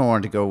because that's where I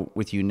wanted to go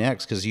with you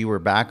next, because you were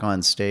back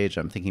on stage.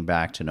 I'm thinking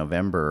back to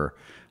November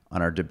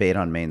on our debate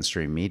on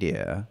mainstream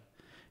media,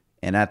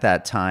 and at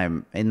that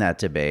time in that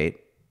debate,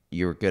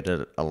 you were good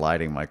at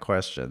eliding my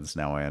questions.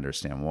 Now I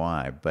understand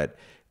why, but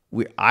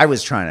I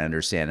was trying to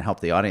understand and help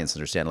the audience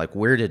understand, like,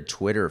 where did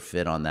Twitter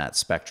fit on that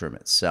spectrum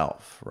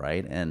itself,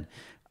 right? And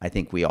I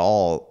think we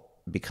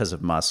all, because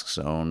of Musk's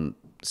own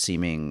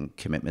seeming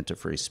commitment to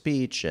free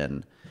speech,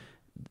 and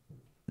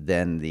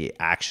then the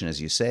action,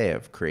 as you say,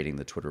 of creating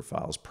the Twitter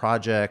Files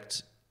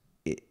project,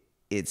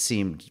 it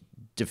seemed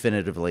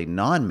definitively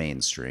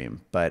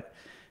non-mainstream. But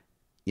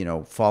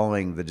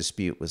following the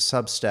dispute with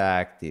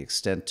Substack, the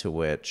extent to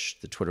which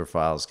the Twitter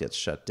Files gets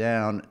shut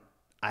down,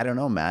 I don't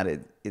know, Matt.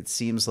 It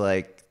seems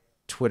like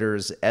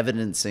Twitter's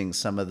evidencing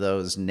some of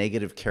those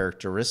negative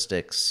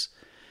characteristics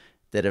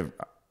that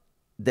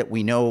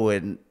we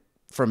know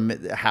from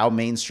how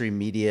mainstream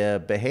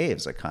media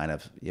behaves, a kind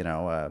of,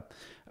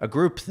 a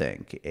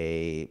groupthink,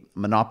 a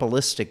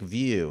monopolistic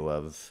view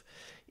of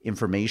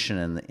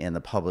information in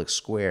the public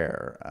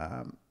square.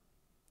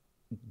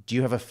 Do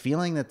you have a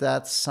feeling that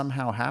that's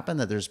somehow happened,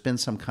 that there's been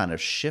some kind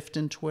of shift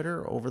in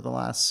Twitter over the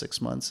last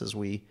 6 months as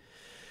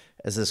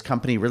this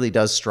company really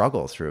does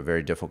struggle through a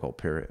very difficult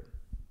period?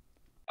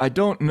 I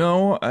don't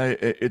know.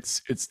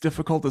 It's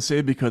difficult to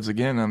say because,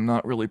 again, I'm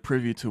not really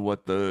privy to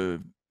what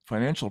the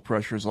financial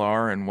pressures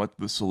are and what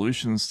the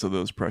solutions to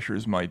those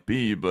pressures might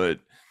be. But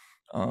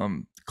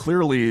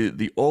clearly,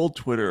 the old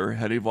Twitter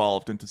had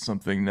evolved into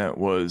something that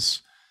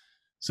was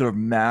sort of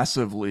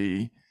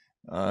massively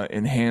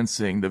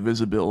enhancing the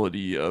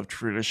visibility of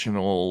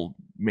traditional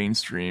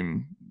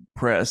mainstream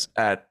press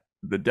at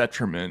the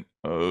detriment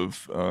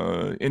of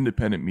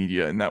independent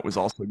media. And that was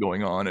also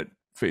going on at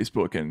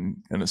Facebook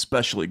and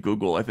especially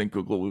Google. I think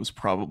Google was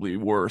probably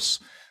worse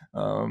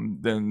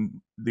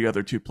than the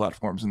other two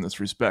platforms in this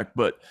respect.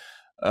 But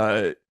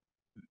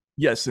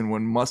yes, and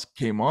when Musk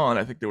came on,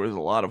 I think there was a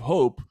lot of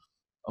hope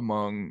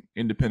among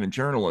independent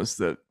journalists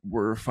that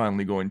we're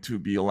finally going to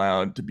be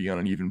allowed to be on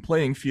an even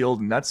playing field.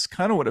 And that's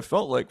kind of what it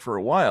felt like for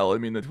a while. I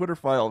mean, the Twitter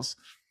Files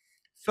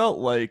felt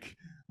like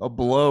a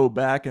blow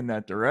back in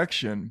that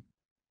direction.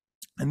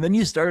 And then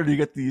you started to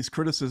get these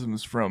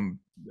criticisms from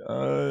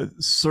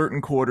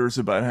certain quarters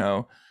about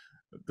how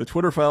the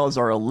Twitter Files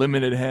are a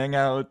limited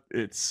hangout.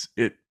 It's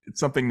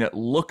something that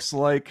looks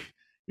like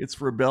it's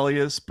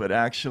rebellious, but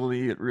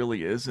actually it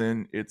really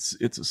isn't. It's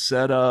a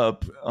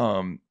setup.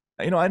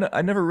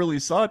 I never really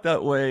saw it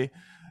that way,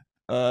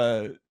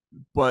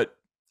 but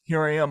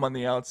here I am on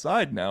the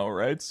outside now,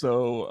 right?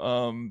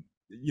 So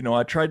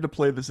I tried to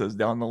play this as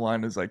down the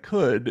line as I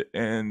could,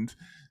 and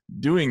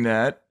doing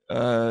that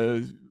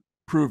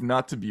proved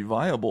not to be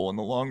viable in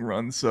the long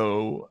run.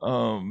 So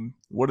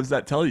what does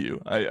that tell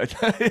you? I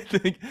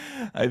think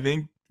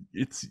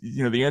it's,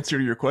 the answer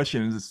to your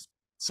question is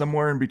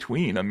somewhere in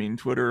between. I mean,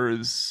 Twitter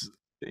is,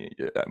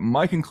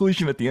 my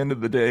conclusion at the end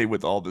of the day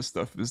with all this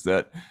stuff is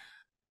that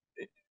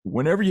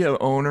whenever you have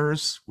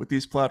owners with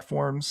these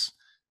platforms,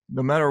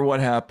 no matter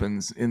what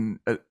happens,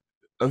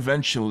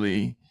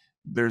 eventually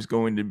there's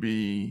going to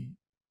be,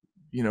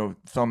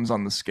 thumbs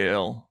on the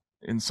scale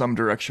in some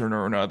direction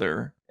or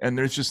another, and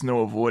there's just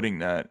no avoiding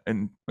that.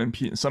 And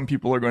some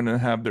people are going to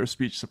have their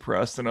speech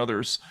suppressed, and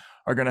others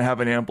are going to have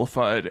it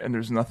amplified, and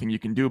there's nothing you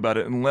can do about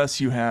it unless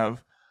you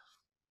have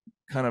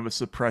kind of a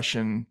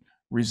suppression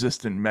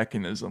resistant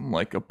mechanism,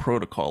 like a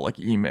protocol, like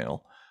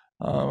email.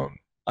 I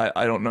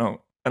don't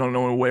know. I don't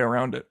know a way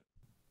around it.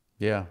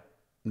 Yeah,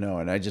 no,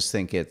 and I just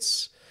think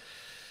it's,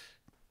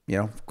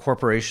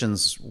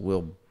 corporations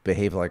will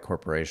behave like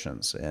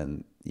corporations,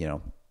 and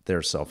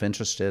they're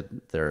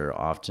self-interested. They're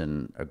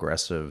often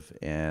aggressive,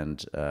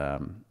 and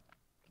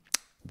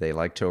they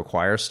like to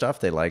acquire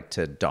stuff. They like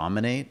to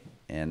dominate,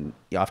 and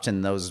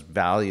often those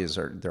values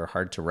they're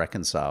hard to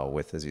reconcile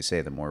with, as you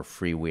say, the more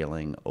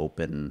freewheeling,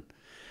 open,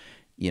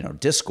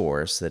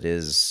 discourse that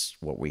is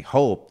what we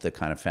hope the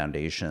kind of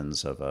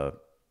foundations of a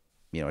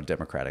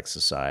democratic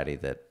society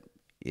that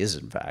is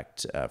in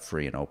fact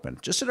free and open.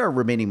 Just in our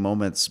remaining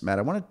moments, Matt,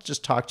 I want to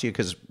just talk to you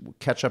because we'll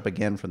catch up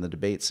again from the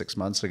debate 6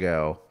 months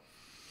ago.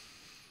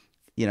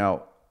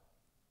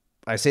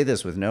 I say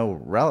this with no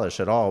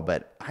relish at all,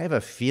 but I have a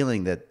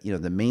feeling that,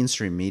 the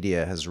mainstream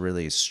media has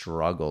really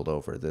struggled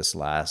over this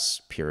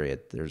last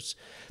period. There's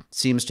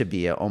seems to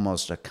be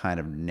almost a kind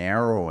of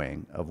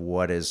narrowing of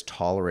what is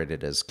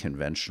tolerated as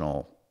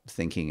conventional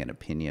thinking and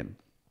opinion.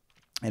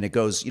 And it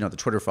goes, the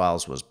Twitter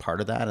files was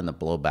part of that and the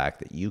blowback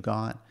that you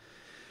got.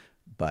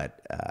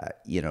 But,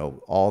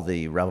 all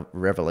the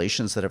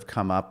revelations that have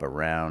come up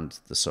around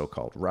the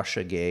so-called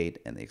Russiagate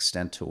and the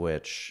extent to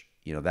which,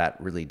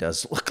 that really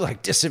does look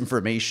like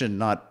disinformation,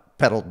 not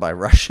peddled by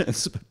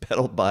Russians, but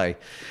peddled by,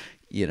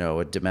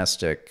 a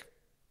domestic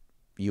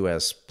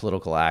U.S.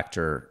 political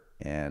actor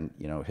and,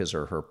 his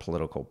or her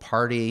political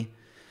party.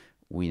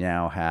 We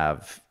now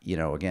have,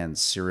 again,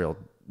 serial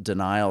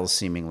denials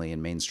seemingly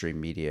in mainstream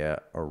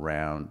media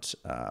around,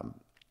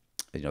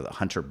 the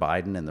Hunter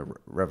Biden and the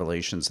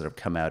revelations that have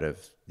come out of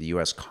the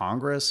U.S.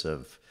 Congress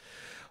of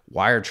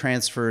wire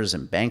transfers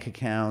and bank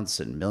accounts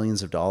and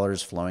millions of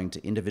dollars flowing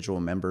to individual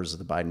members of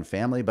the Biden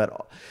family.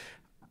 But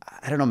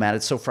I don't know, Matt,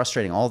 it's so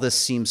frustrating. All this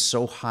seems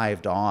so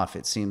hived off.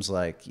 It seems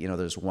like,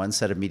 there's one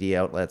set of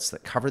media outlets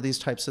that cover these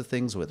types of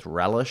things with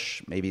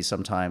relish, maybe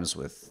sometimes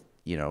with,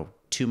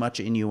 too much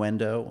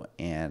innuendo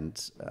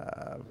and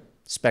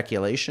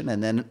speculation.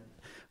 And then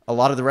a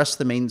lot of the rest of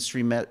the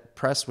mainstream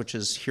press, which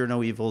is hear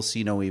no evil,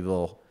 see no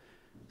evil,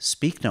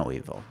 speak no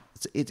evil.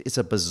 It's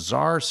a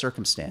bizarre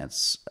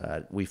circumstance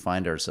we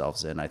find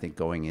ourselves in, I think,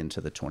 going into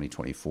the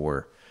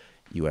 2024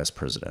 U.S.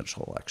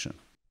 presidential election.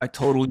 I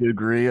totally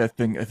agree. I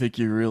think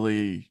you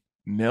really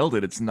nailed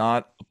it. It's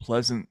not a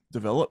pleasant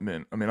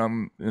development. I mean,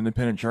 I'm an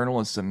independent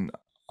journalist, and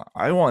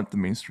I want the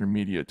mainstream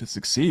media to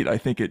succeed. I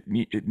think it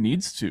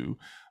needs to.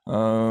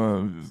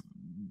 The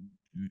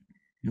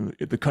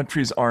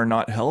countries are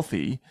not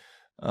healthy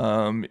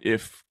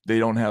if they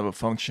don't have a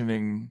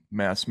functioning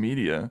mass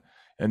media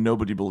and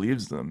nobody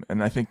believes them.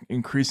 And I think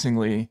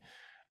increasingly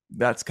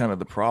that's kind of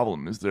the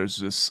problem, is there's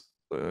this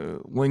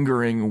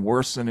lingering,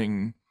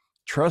 worsening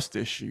trust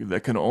issue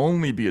that can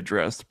only be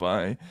addressed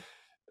by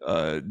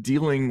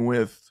dealing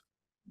with,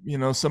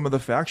 some of the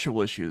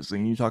factual issues.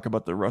 And you talk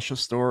about the Russia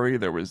story,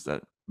 there was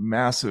that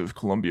massive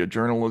Columbia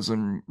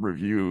Journalism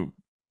Review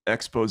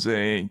expose,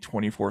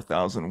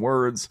 24,000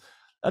 words.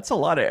 That's a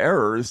lot of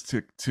errors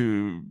to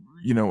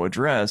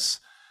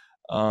address.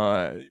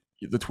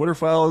 The Twitter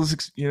files,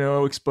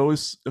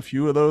 expose a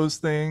few of those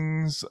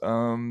things.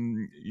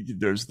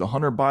 There's the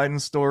Hunter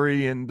Biden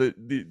story, and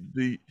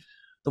the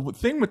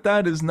thing with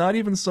that is not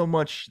even so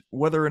much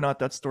whether or not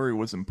that story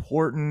was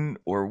important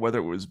or whether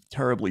it was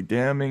terribly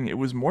damning. It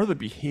was more the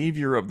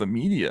behavior of the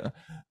media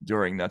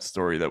during that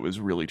story that was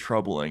really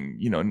troubling.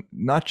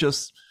 Not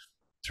just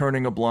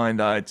turning a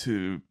blind eye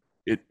to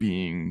it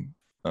being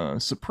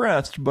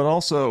suppressed, but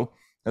also,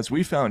 as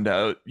we found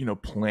out,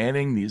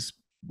 planning these,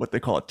 what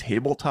they call a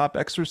tabletop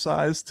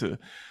exercise to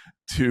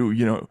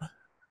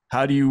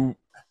how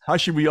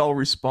should we all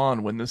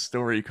respond when this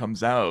story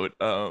comes out?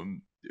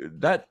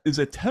 That is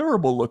a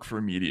terrible look for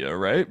media,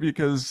 right?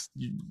 Because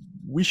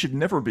we should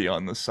never be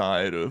on the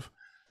side of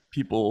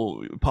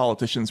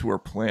politicians who are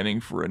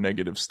planning for a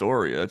negative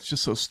story. It's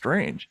just so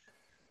strange.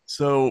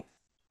 So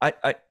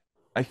I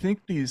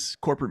think these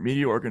corporate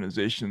media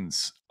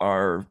organizations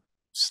are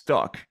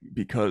stuck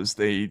because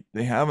they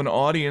have an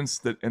audience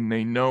and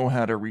they know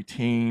how to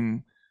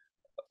retain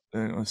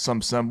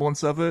some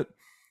semblance of it,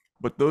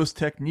 but those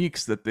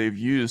techniques that they've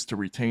used to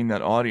retain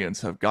that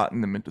audience have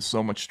gotten them into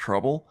so much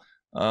trouble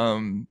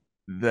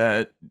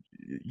that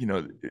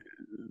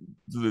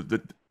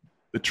the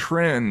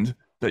trend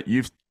that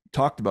you've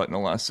talked about in the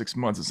last 6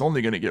 months is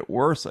only going to get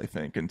worse, I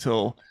think,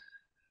 until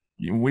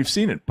we've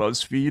seen it,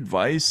 BuzzFeed,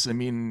 Vice. I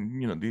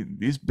mean,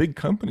 these big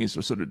companies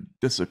are sort of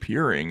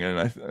disappearing,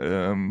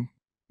 and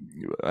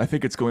I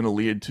think it's going to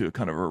lead to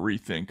kind of a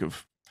rethink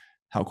of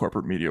how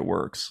corporate media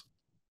works.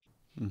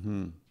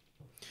 Mm-hmm.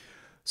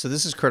 So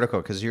this is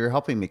critical because you're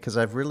helping me, because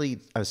I've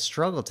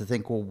struggled to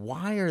think, well,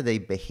 why are they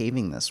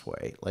behaving this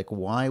way? Like,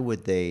 why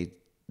would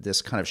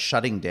this kind of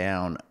shutting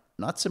down,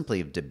 not simply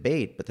of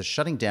debate, but the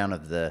shutting down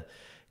of the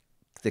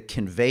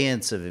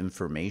conveyance of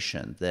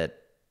information that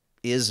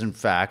is in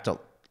fact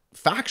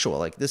factual.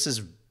 Like, this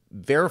is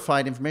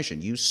verified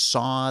information. You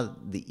saw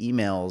the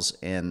emails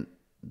and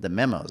the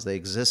memos. They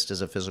exist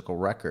as a physical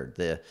record.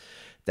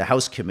 The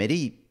House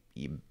committee,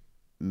 you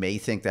may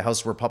think the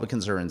House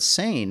Republicans are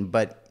insane,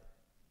 but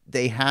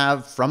they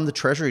have, from the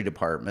Treasury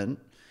Department,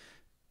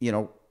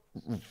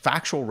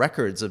 factual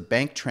records of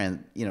bank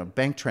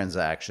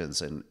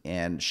transactions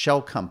and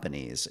shell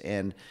companies,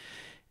 and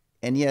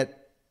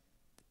yet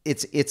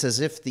it's as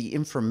if the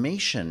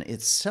information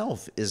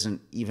itself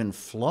isn't even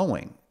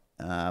flowing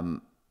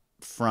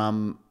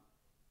from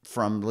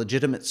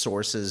legitimate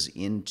sources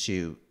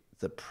into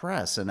the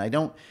press.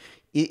 And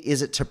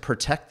is it to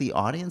protect the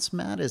audience,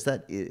 Matt? Is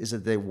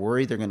it they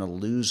worry they're going to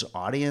lose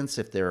audience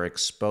if they're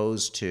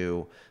exposed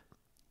to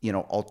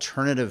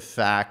alternative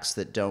facts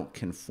that don't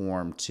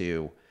conform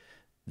to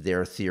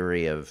their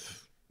theory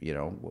of,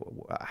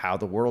 how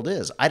the world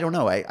is? I don't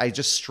know. I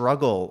just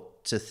struggle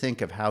to think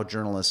of how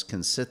journalists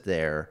can sit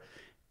there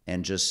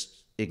and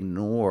just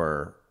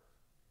ignore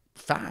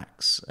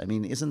facts. I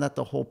mean, isn't that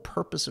the whole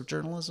purpose of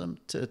journalism?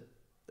 To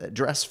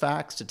address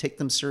facts, to take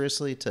them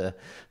seriously, to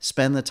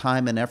spend the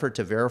time and effort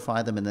to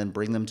verify them and then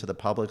bring them to the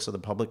public so the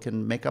public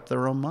can make up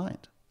their own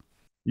mind.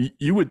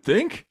 You would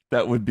think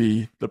that would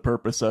be the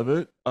purpose of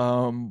it,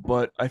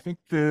 but I think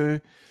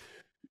they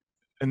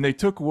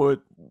took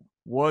what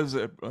was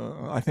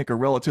I think a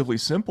relatively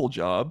simple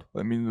job.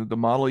 I mean, the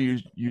model you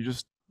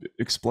just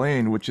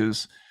explained, which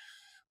is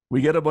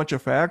we get a bunch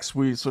of facts,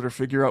 we sort of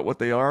figure out what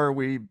they are,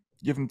 we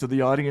give them to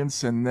the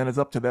audience, and then it's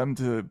up to them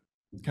to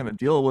kind of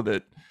deal with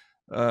it.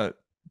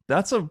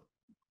 That's a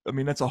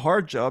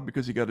hard job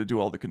because you got to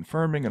do all the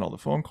confirming and all the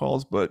phone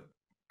calls, but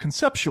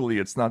conceptually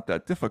it's not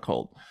that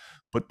difficult.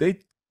 But they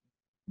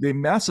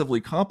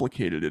massively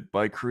complicated it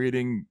by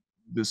creating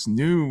this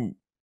new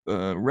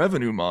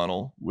revenue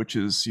model, which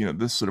is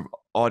this sort of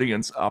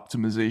audience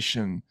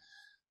optimization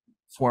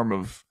form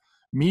of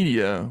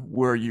media,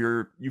 where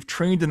you've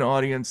trained an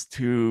audience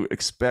to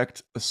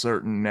expect a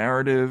certain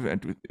narrative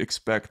and to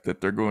expect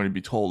that they're going to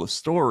be told a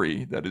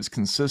story that is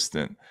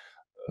consistent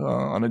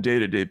on a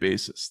day-to-day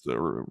basis. The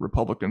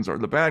Republicans are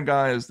the bad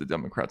guys, the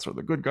Democrats are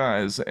the good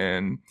guys,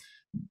 and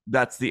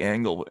that's the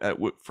angle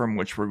from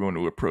which we're going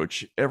to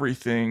approach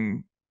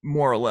everything,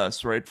 more or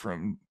less, right,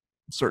 from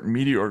certain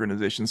media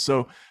organizations.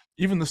 So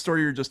even the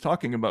story you're just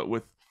talking about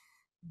with,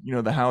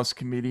 the House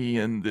committee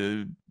and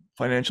the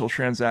financial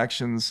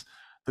transactions,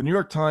 the New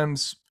York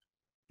Times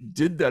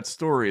did that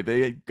story.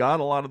 They got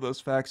a lot of those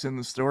facts in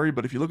the story,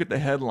 but if you look at the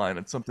headline,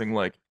 it's something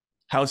like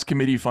House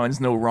committee finds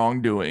no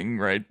wrongdoing,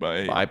 right,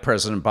 by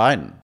President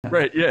Biden.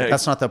 Right, yeah.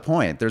 That's not the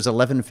point. There's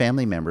 11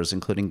 family members,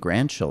 including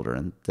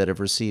grandchildren, that have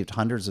received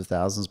hundreds of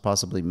thousands,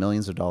 possibly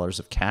millions of dollars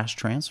of cash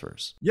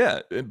transfers. Yeah,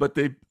 but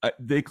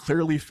they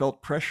clearly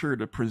felt pressure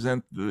to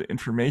present the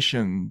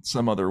information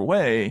some other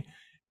way.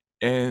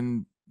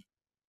 And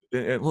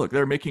look,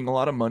 they're making a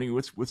lot of money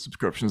with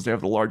subscriptions. They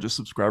have the largest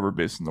subscriber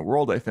base in the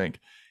world, I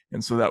think.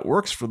 And so that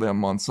works for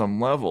them on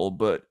some level.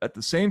 But at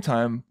the same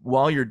time,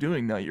 while you're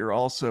doing that, you're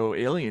also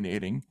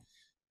alienating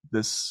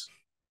this,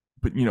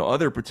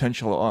 other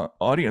potential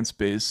audience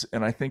base.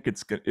 And I think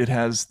it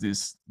has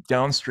this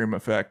downstream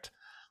effect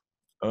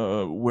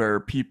where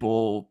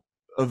people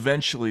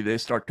eventually they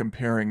start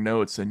comparing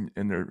notes, and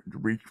there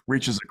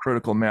reaches a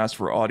critical mass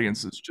where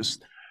audiences,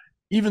 just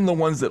even the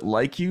ones that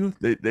like you,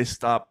 they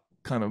stop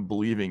kind of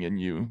believing in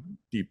you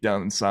deep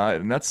down inside.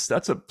 And that's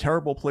a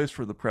terrible place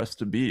for the press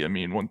to be. I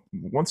mean,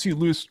 once you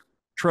lose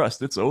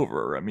trust, it's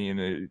over. I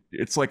mean,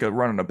 it's like a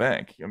run in a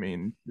bank. I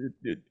mean,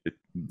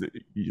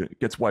 it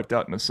gets wiped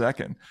out in a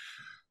second.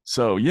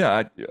 So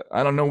yeah,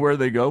 I don't know where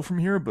they go from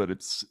here, but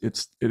it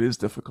is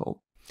difficult.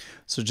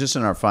 So just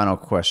in our final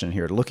question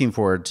here, looking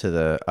forward to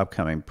the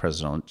upcoming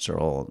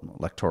presidential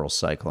electoral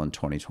cycle in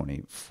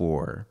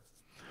 2024,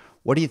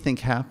 what do you think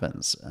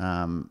happens?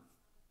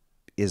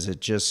 Is it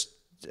just,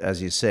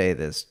 as you say,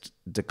 this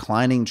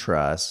declining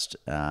trust,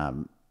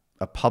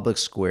 a public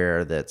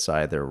square that's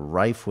either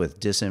rife with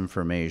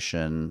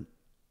disinformation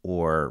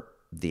or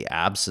the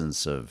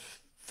absence of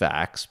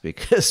facts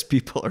because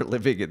people are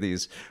living in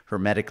these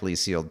hermetically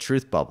sealed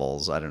truth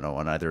bubbles, I don't know,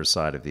 on either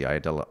side of the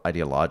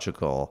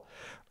ideological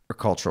or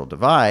cultural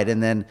divide?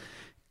 And then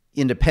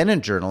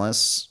independent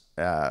journalists,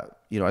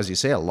 as you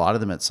say, a lot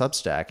of them at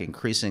Substack,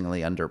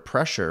 increasingly under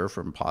pressure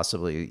from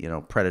possibly,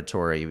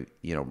 predatory,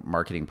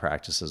 marketing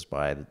practices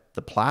by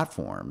the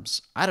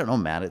platforms. I don't know,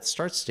 Matt, it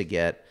starts to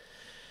get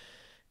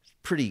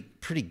pretty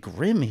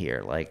grim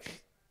here.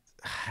 Like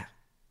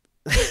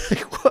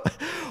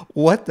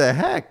What the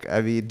heck?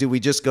 I mean, do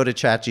we just go to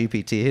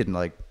ChatGPT and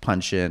like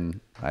punch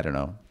in, I don't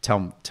know,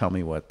 tell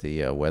me what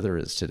the weather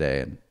is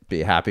today and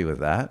be happy with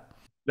that?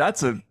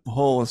 That's a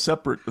whole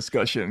separate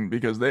discussion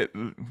because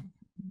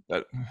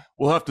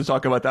we'll have to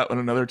talk about that one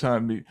another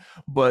time.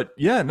 But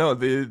yeah, no,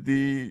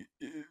 this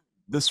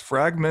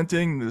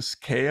fragmenting, this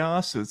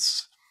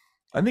chaos,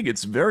 I think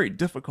it's very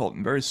difficult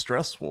and very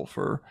stressful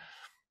for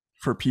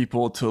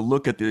people to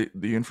look at the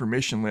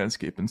information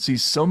landscape and see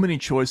so many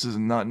choices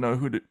and not know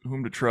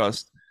whom to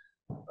trust.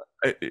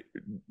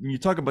 You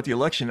talk about the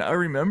election. I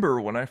remember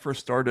when I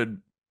first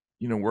started,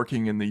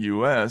 working in the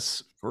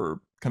U.S.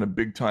 for kind of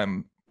big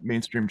time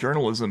mainstream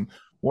journalism.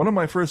 One of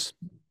my first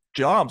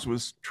jobs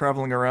was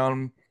traveling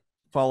around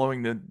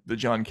following the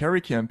John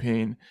Kerry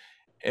campaign,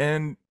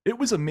 and it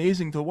was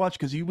amazing to watch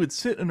because you would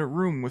sit in a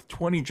room with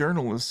 20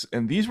 journalists,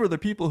 and these were the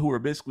people who were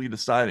basically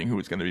deciding who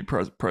was going to be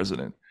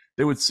president.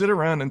 They would sit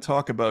around and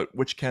talk about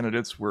which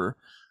candidates were,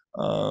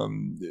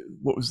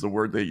 what was the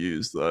word they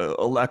used,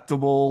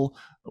 electable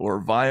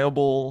or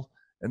viable,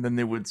 and then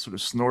they would sort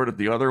of snort at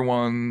the other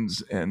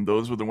ones, and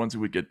those were the ones who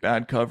would get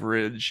bad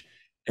coverage.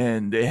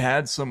 And they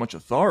had so much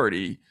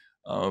authority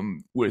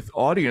with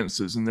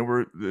audiences, and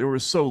there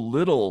was so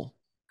little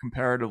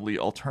comparatively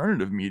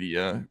alternative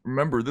media.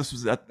 Remember, this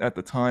was at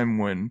the time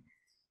when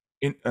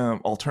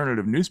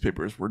alternative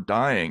newspapers were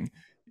dying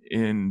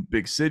in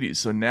big cities.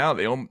 So now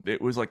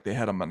it was like they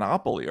had a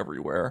monopoly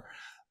everywhere.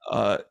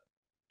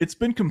 It's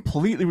been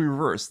completely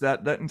reversed.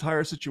 That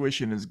entire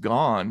situation is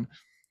gone.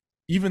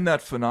 Even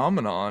that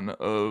phenomenon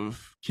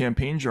of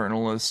campaign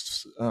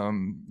journalists,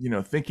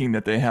 thinking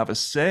that they have a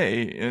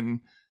say in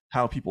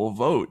how people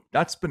vote,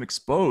 that's been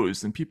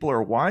exposed, and people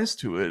are wise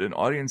to it, and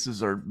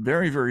audiences are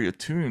very, very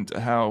attuned to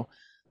how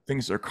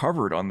things are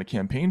covered on the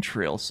campaign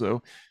trail.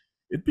 So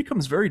it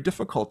becomes very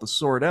difficult to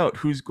sort out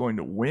who's going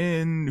to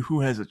win,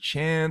 who has a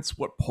chance,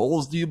 what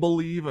polls do you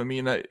believe? I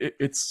mean,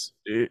 it's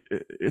the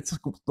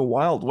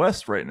Wild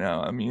West right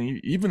now. I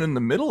mean, even in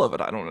the middle of it,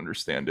 I don't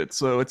understand it.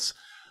 So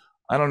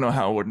I don't know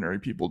how ordinary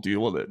people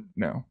deal with it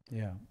now.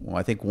 Yeah. Well,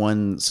 I think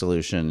one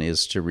solution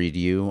is to read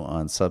you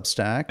on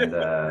Substack.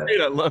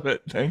 Great, I love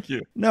it. Thank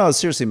you. No,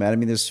 seriously, Matt. I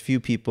mean, there's few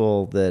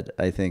people that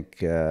I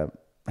think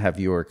have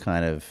your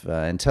kind of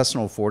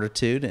intestinal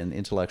fortitude and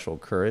intellectual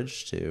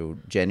courage to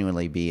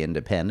genuinely be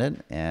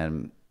independent.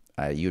 And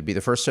you would be the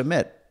first to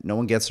admit, no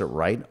one gets it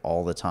right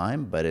all the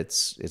time, but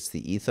it's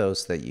the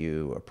ethos that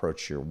you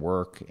approach your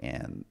work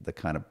and the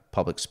kind of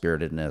public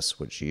spiritedness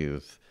which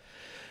you've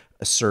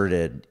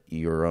asserted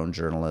your own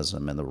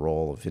journalism and the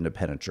role of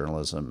independent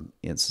journalism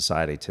in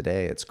society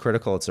today. It's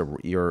critical.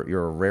 You're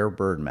a rare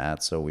bird,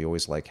 Matt. So we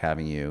always like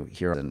having you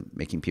here and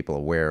making people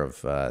aware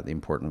of the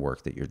important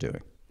work that you're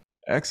doing.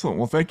 Excellent.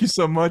 Well, thank you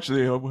so much.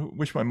 I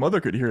wish my mother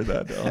could hear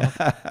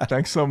that.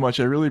 Thanks so much.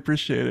 I really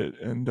appreciate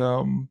it. And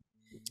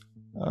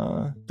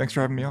thanks for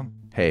having me on.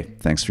 Hey,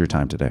 thanks for your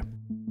time today.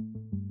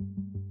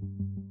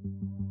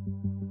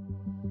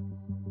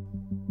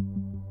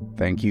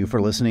 Thank you for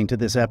listening to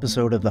this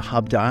episode of the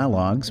Hub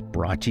Dialogues,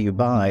 brought to you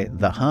by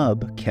The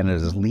Hub,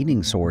 Canada's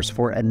leading source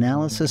for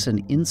analysis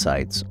and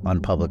insights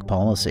on public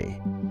policy.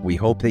 We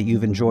hope that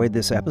you've enjoyed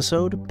this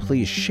episode.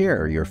 Please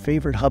share your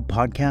favorite Hub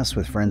podcasts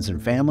with friends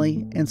and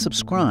family, and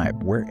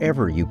subscribe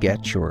wherever you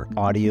get your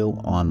audio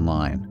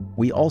online.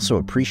 We also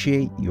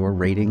appreciate your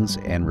ratings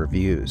and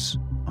reviews.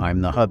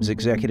 I'm the Hub's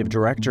Executive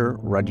Director,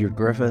 Rudyard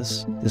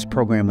Griffiths. This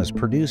program was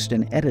produced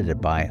and edited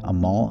by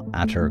Amal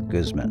Atter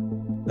Guzman.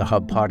 The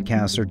Hub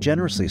podcasts are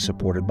generously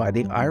supported by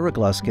the Ira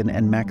Gluskin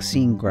and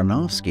Maxine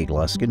Granovsky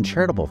Gluskin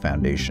Charitable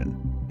Foundation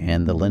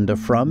and the Linda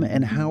Frum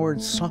and Howard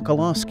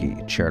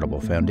Sokolowski Charitable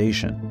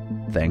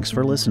Foundation. Thanks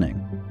for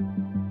listening.